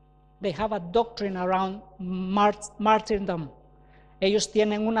 They have a doctrine around martyrdom. Ellos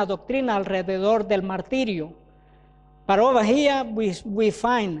tienen una doctrina alrededor del martirio. But over here we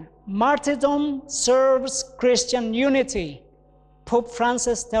find martyrdom serves Christian unity. Pope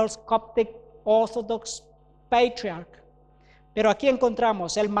Francis tells Coptic Orthodox Patriarch. Pero aquí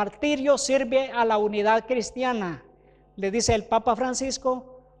encontramos, el martirio sirve a la unidad cristiana, le dice el Papa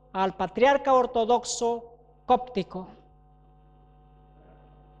Francisco al patriarca ortodoxo cóptico.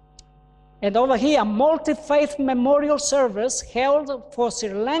 And over here, multi-faith memorial service held for Sri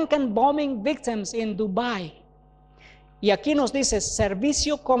Lankan bombing victims in Dubai. Y aquí nos dice,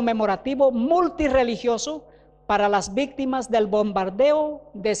 servicio conmemorativo multirreligioso para las víctimas del bombardeo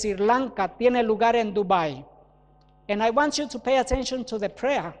de Sri Lanka tiene lugar en Dubai. And I want you to pay attention to the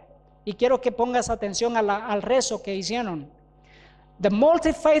prayer. Y quiero que pongas atención al rezo que hicieron. The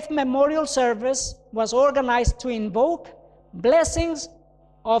multi-faith memorial service was organized to invoke blessings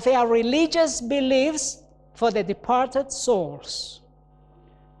of their religious beliefs for the departed souls.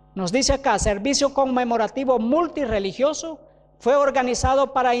 Nos dice acá, servicio conmemorativo multirreligioso fue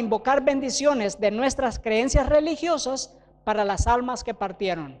organizado para invocar bendiciones de nuestras creencias religiosas para las almas que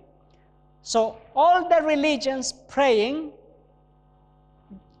partieron. So all the religions praying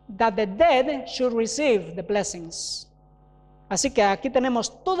that the dead should receive the blessings. Así que aquí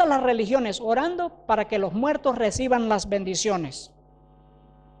tenemos todas las religiones orando para que los muertos reciban las bendiciones.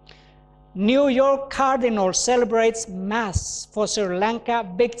 New York Cardinal celebrates Mass for Sri Lanka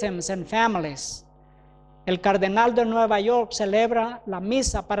victims and families. El cardenal de Nueva York celebra la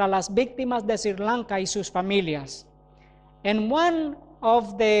misa para las víctimas de Sri Lanka y sus familias. And one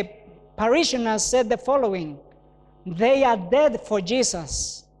of the parishioners said the following: they are dead for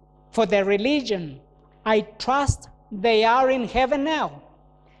Jesus, for their religion. I trust they are in heaven now.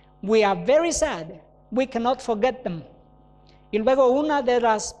 We are very sad. We cannot forget them. Y luego una de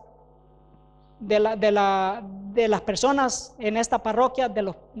las personas en esta parroquia,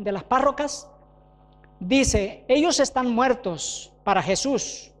 de las párrocas, dice, ellos están muertos para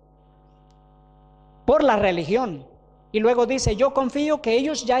Jesús por la religión. Y luego dice, yo confío que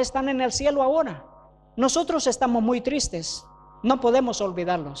ellos ya están en el cielo ahora. Nosotros estamos muy tristes, no podemos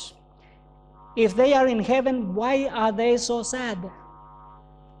olvidarlos. If they are in heaven, why are they so sad?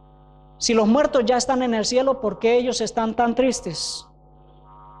 Si los muertos ya están en el cielo, ¿por qué ellos están tan tristes?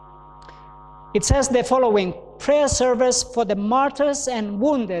 It says the following: prayer service for the martyrs and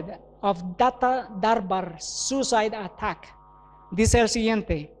wounded of Datta Darbar suicide attack. Dice el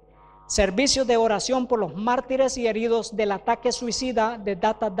siguiente: servicio de oración por los mártires y heridos del ataque suicida de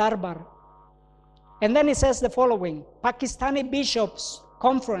Datta Darbar. And then it says the following: Pakistani Bishops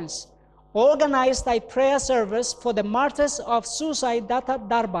Conference organized a prayer service for the martyrs of suicide Datta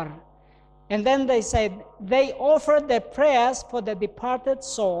Darbar. And then they said they offered their prayers for the departed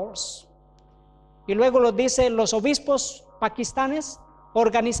souls. Y luego lo dice, los obispos pakistanes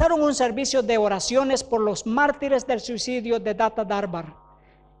organizaron un servicio de oraciones por los mártires del suicidio de Datta Darbar.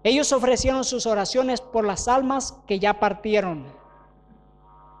 Ellos ofrecieron sus oraciones por las almas que ya partieron.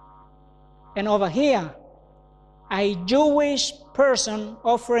 And over here, a Jewish person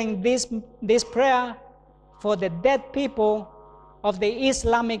offering this prayer for the dead people of the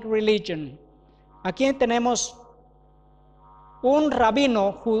Islamic religion. Aquí tenemos un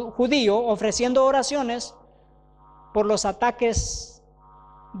rabino judío ofreciendo oraciones por los ataques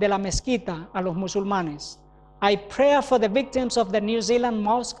de la mezquita a los musulmanes. I pray for the victims of the New Zealand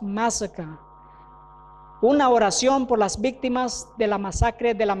Mosque Massacre. Una oración por las víctimas de la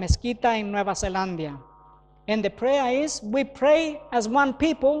masacre de la mezquita en Nueva Zelanda. And the prayer is, we pray as one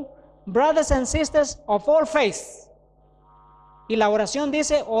people, brothers and sisters of all faiths. Y la oración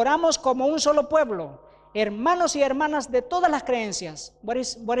dice, oramos como un solo pueblo, hermanos y hermanas de todas las creencias. What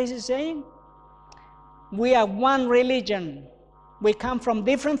is it saying? We are one religion. We come from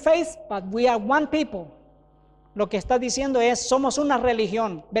different faiths, but we are one people. Lo que está diciendo es, somos una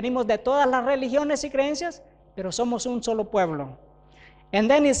religión. Venimos de todas las religiones y creencias, pero somos un solo pueblo. And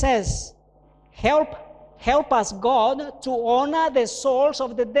then it says, help us, God, to honor the souls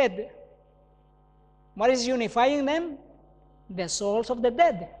of the dead. What is unifying them? The souls of the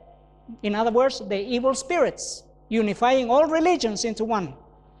dead. In other words, the evil spirits, unifying all religions into one.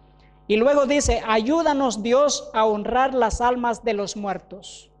 Y luego dice, ayúdanos Dios a honrar las almas de los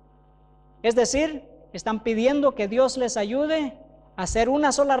muertos. Es decir, están pidiendo que Dios les ayude a hacer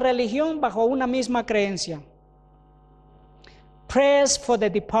una sola religión bajo una misma creencia. Prayers for the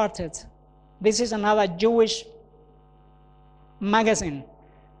departed. This is another Jewish magazine.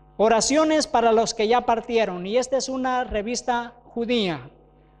 Oraciones para los que ya partieron. Y esta es una revista judía.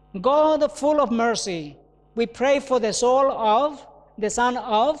 God full of mercy, we pray for the soul of the son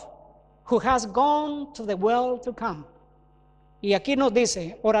of who has gone to the world to come. Y aquí nos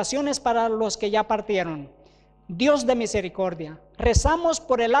dice, oraciones para los que ya partieron. Dios de misericordia, rezamos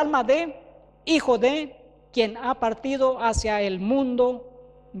por el alma de, hijo de, quien ha partido hacia el mundo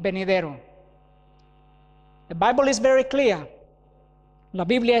venidero. The Bible is very clear. La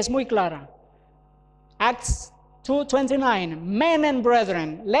Biblia es muy clara. Acts 2:29, men and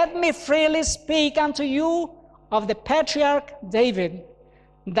brethren, let me freely speak unto you of the patriarch David,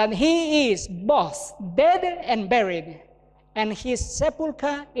 that he is both dead and buried, and his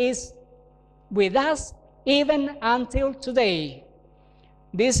sepulchre is with us even until today.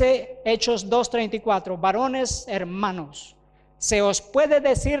 Dice Hechos 2:34, varones hermanos, se os puede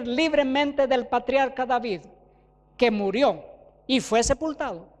decir libremente del patriarca David, que murió y fue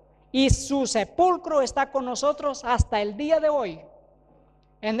sepultado, y su sepulcro está con nosotros hasta el día de hoy.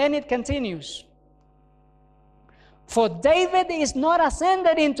 And then it continues, for David is not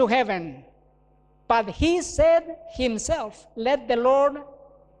ascended into heaven, but he said himself, let the Lord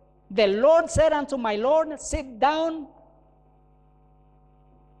said unto my Lord, sit down.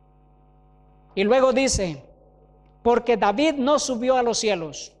 Y luego dice, porque David no subió a los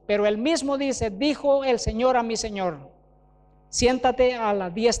cielos, pero él mismo dice, dijo el Señor a mi Señor, siéntate a la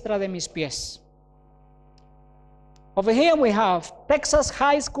diestra de mis pies. Over here we have Texas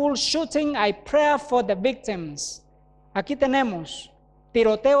High School shooting, I pray for the victims. Aquí tenemos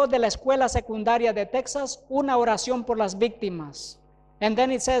tiroteo de la escuela secundaria de Texas, una oración por las víctimas. And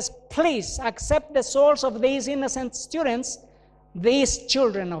then it says, please accept the souls of these innocent students, these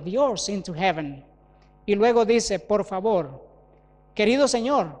children of yours, into heaven. Y luego dice, por favor, querido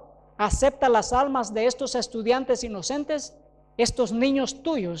Señor, acepta las almas de estos estudiantes inocentes, estos niños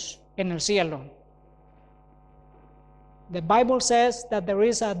tuyos en el cielo. The Bible says that there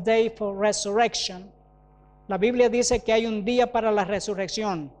is a day for resurrection. La Biblia dice que hay un día para la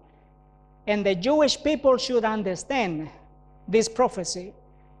resurrección. And the Jewish people should understand this prophecy.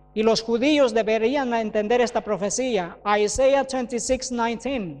 Y los judíos deberían entender esta profecía. Isaiah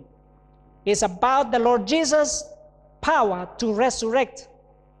 26:19 is about the Lord Jesus' power to resurrect.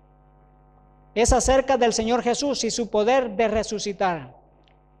 Es acerca del Señor Jesús y su poder de resucitar.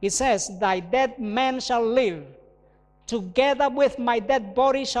 It says, thy dead men shall live, together with my dead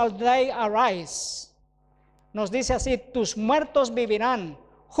body shall they arise. Nos dice así, tus muertos vivirán,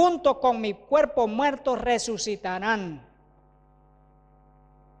 junto con mi cuerpo muerto resucitarán.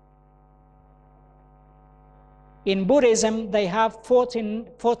 In Buddhism, they have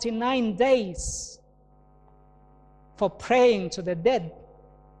 49 days for praying to the dead.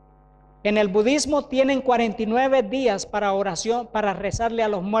 En el budismo tienen 49 días para oración, para rezarle a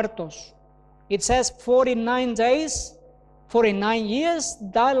los muertos. It says 49 days, 49 years,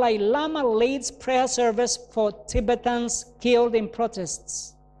 Dalai Lama leads prayer service for Tibetans killed in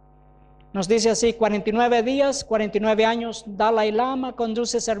protests. Nos dice así, 49 días, 49 años, Dalai Lama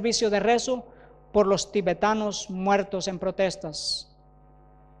conduce servicio de rezo por los tibetanos muertos en protestas.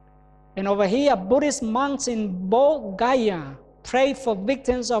 And over here, Buddhist monks in Bodh Gaya pray for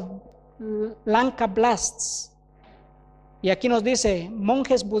victims of Lanka blasts. Y aquí nos dice,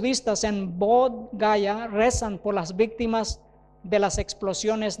 monjes budistas en Bodh Gaya rezan por las víctimas de las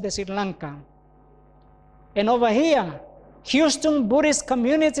explosiones de Sri Lanka. And over here, Houston Buddhist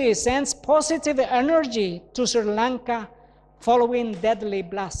community sends positive energy to Sri Lanka following deadly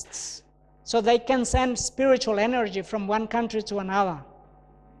blasts. So they can send spiritual energy from one country to another.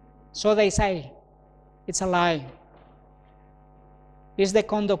 So they say, it's a lie. It's the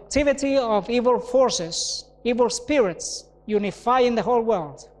conductivity of evil forces, evil spirits, unifying the whole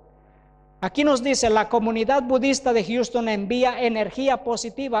world. Aquí nos dice, la comunidad budista de Houston envía energía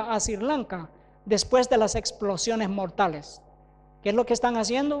positiva a Sri Lanka después de las explosiones mortales. ¿Qué es lo que están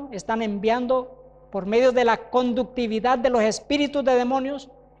haciendo? Están enviando por medio de la conductividad de los espíritus de demonios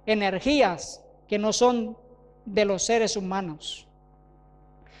energías que no son de los seres humanos.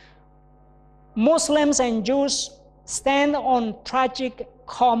 Muslims and Jews stand on tragic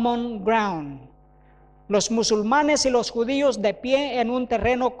common ground. Los musulmanes y los judíos de pie en un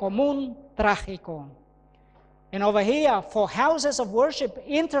terreno común trágico. And over here, for houses of worship,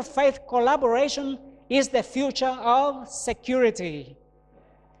 interfaith collaboration is the future of security.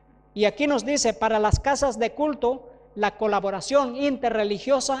 Y aquí nos dice, para las casas de culto, la colaboración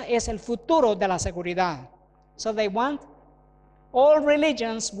interreligiosa es el futuro de la seguridad. So they want all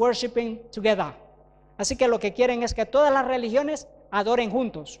religions worshiping together. Así que lo que quieren es que todas las religiones adoren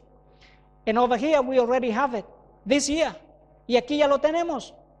juntos. And over here we already have it this year. Y aquí ya lo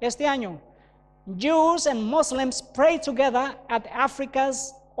tenemos este año. Jews and Muslims pray together at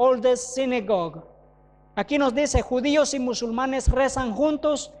Africa's oldest synagogue. Aquí nos dice, judíos y musulmanes rezan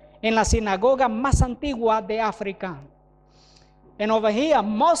juntos en la sinagoga más antigua de África. And over here,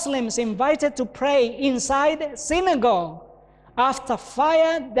 Muslims invited to pray inside synagogue after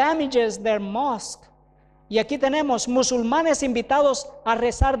fire damages their mosque. Y aquí tenemos musulmanes invitados a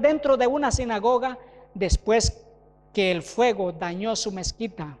rezar dentro de una sinagoga después que el fuego dañó su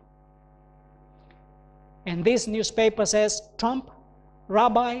mezquita. And this newspaper says, Trump,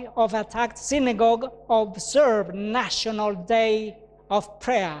 rabbi of attacked synagogue, observed National Day of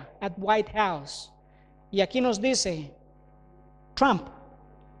Prayer at White House. Y aquí nos dice, Trump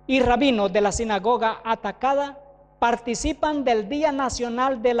y rabino de la sinagoga atacada participan del Día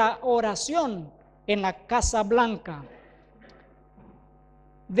Nacional de la Oración en la Casa Blanca.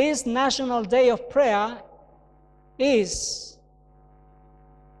 This National Day of Prayer is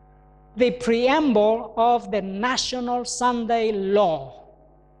the preamble of the National Sunday Law.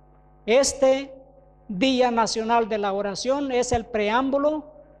 Este Día Nacional de la Oración es el preámbulo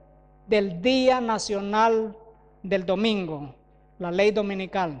del Día Nacional del Domingo, la ley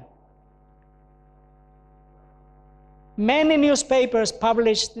dominical. Many newspapers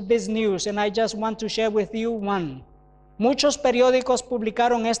published this news, and I just want to share with you one. Muchos periódicos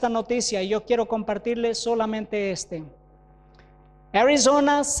publicaron esta noticia y yo quiero compartirles solamente este.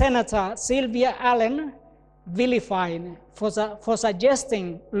 Arizona Senator Sylvia Allen vilified for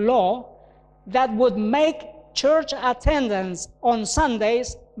suggesting law that would make church attendance on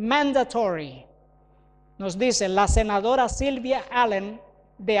Sundays mandatory. Nos dice, la senadora Sylvia Allen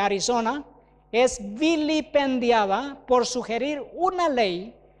de Arizona es vilipendiada por sugerir una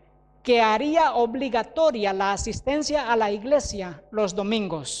ley que haría obligatoria la asistencia a la iglesia los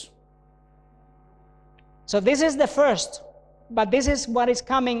domingos. So this is the first, but this is what is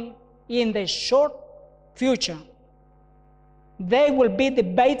coming in the short future. They will be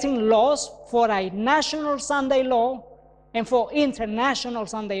debating laws for a national Sunday law and for international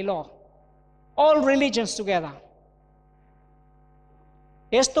Sunday law. All religions together.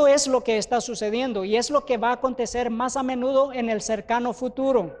 Esto es lo que está sucediendo y es lo que va a acontecer más a menudo en el cercano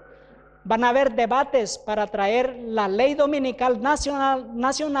futuro. Van a haber debates para traer la ley dominical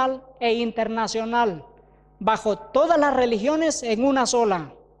nacional e internacional bajo todas las religiones en una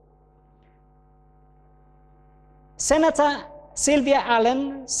sola. Senator Sylvia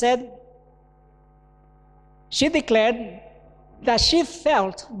Allen said she declared that she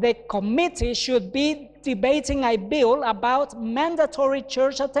felt the committee should be debating a bill about mandatory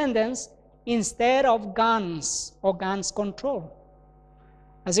church attendance instead of guns or guns control.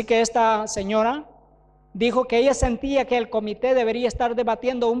 Así que esta señora dijo que ella sentía que el comité debería estar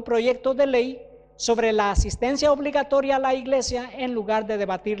debatiendo un proyecto de ley sobre la asistencia obligatoria a la iglesia en lugar de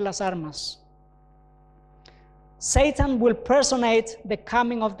debatir las armas. Satan will personate the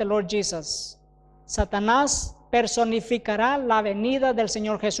coming of the Lord Jesus. Satanás personificará la venida del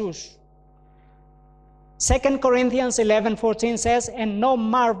Señor Jesús. 2 Corinthians 11:14 says, and no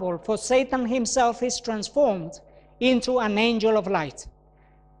marvel, for Satan himself is transformed into an angel of light.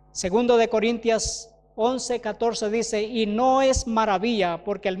 Segundo de Corintios 11:14 dice, y no es maravilla,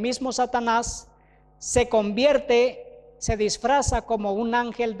 porque el mismo Satanás se disfraza como un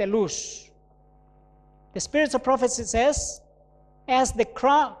ángel de luz. The Spirit of Prophecy says, as the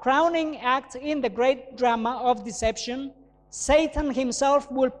crowning act in the great drama of deception, Satan himself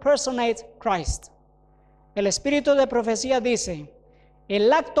will personate Christ. El Espíritu de Profecía dice,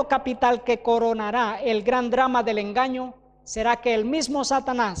 el acto capital que coronará el gran drama del engaño será que el mismo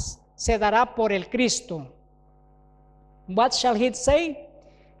Satanás se dará por el Cristo. What shall he say?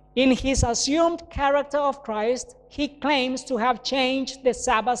 In his assumed character of Christ, he claims to have changed the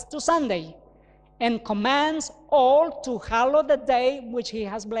Sabbath to Sunday and commands all to hallow the day which he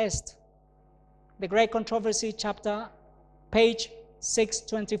has blessed. The Great Controversy, chapter, page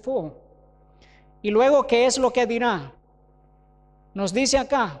 624. Y luego, ¿qué es lo que dirá? Nos dice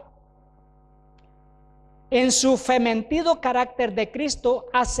acá, en su fementido carácter de Cristo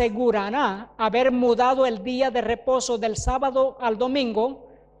asegurará haber mudado el día de reposo del sábado al domingo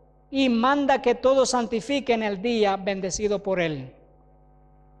y manda que todos santifiquen el día bendecido por él.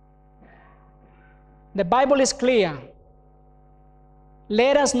 The Bible is clear.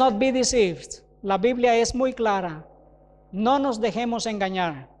 Let us not be deceived. La Biblia es muy clara. No nos dejemos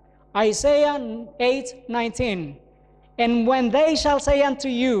engañar. Isaiah 8:19. And when they shall say unto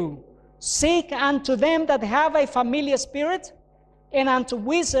you, seek unto them that have a familiar spirit, and unto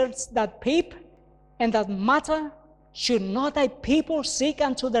wizards that peep, and that mutter, should not thy people seek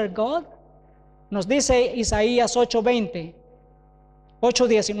unto their God? Nos dice Isaías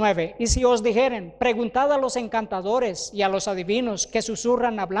 8:19, y si os dijeren, preguntad a los encantadores y a los adivinos que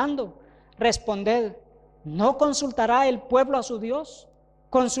susurran hablando, responded, ¿no consultará el pueblo a su Dios?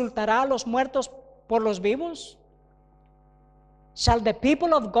 consultará a los muertos por los vivos? Shall the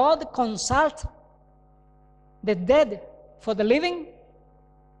people of God consult the dead for the living?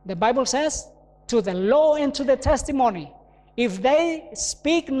 The Bible says, to the law and to the testimony. If they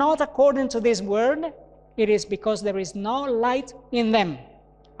speak not according to this word, it is because there is no light in them.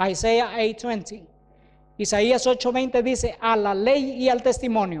 Isaiah 8:20. Isaías 8:20 dice, a la ley y al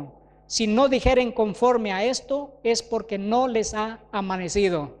testimonio. Si no dijeren conforme a esto, es porque no les ha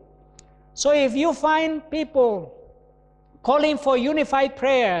amanecido. So if you find people calling for unified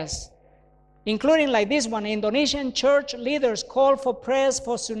prayers, including like this one, Indonesian church leaders call for prayers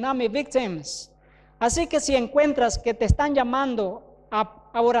for tsunami victims. Así que si encuentras que te están llamando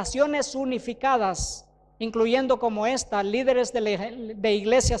a oraciones unificadas, incluyendo como esta, líderes de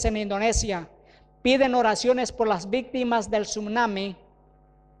iglesias en Indonesia, piden oraciones por las víctimas del tsunami,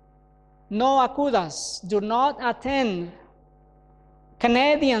 no acudas, do not attend.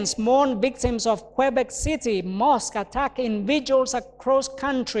 Canadians mourn victims of Quebec City mosque attack in vigils across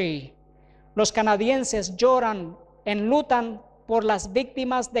country. Los canadienses lloran, enlutan por las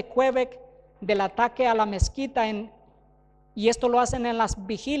víctimas de Quebec del ataque a la mezquita y esto lo hacen en las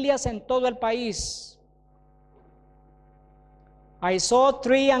vigilias en todo el país. I saw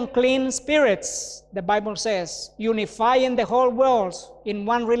 3 unclean spirits, the Bible says, unifying the whole world in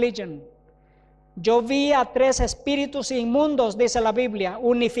one religion. Yo vi a 3 espíritus inmundos, dice la Biblia,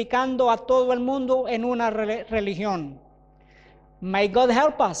 unificando a todo el mundo en una religión. May God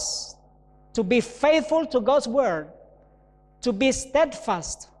help us to be faithful to God's word, to be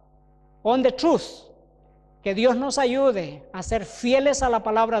steadfast on the truth. Que Dios nos ayude a ser fieles a la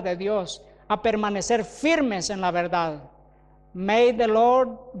palabra de Dios, a permanecer firmes en la verdad. May the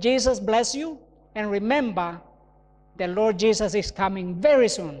Lord Jesus bless you, and remember, the Lord Jesus is coming very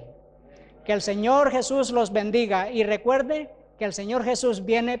soon. Que el Señor Jesús los bendiga y recuerde que el Señor Jesús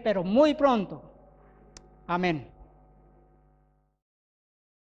viene pero muy pronto. Amén.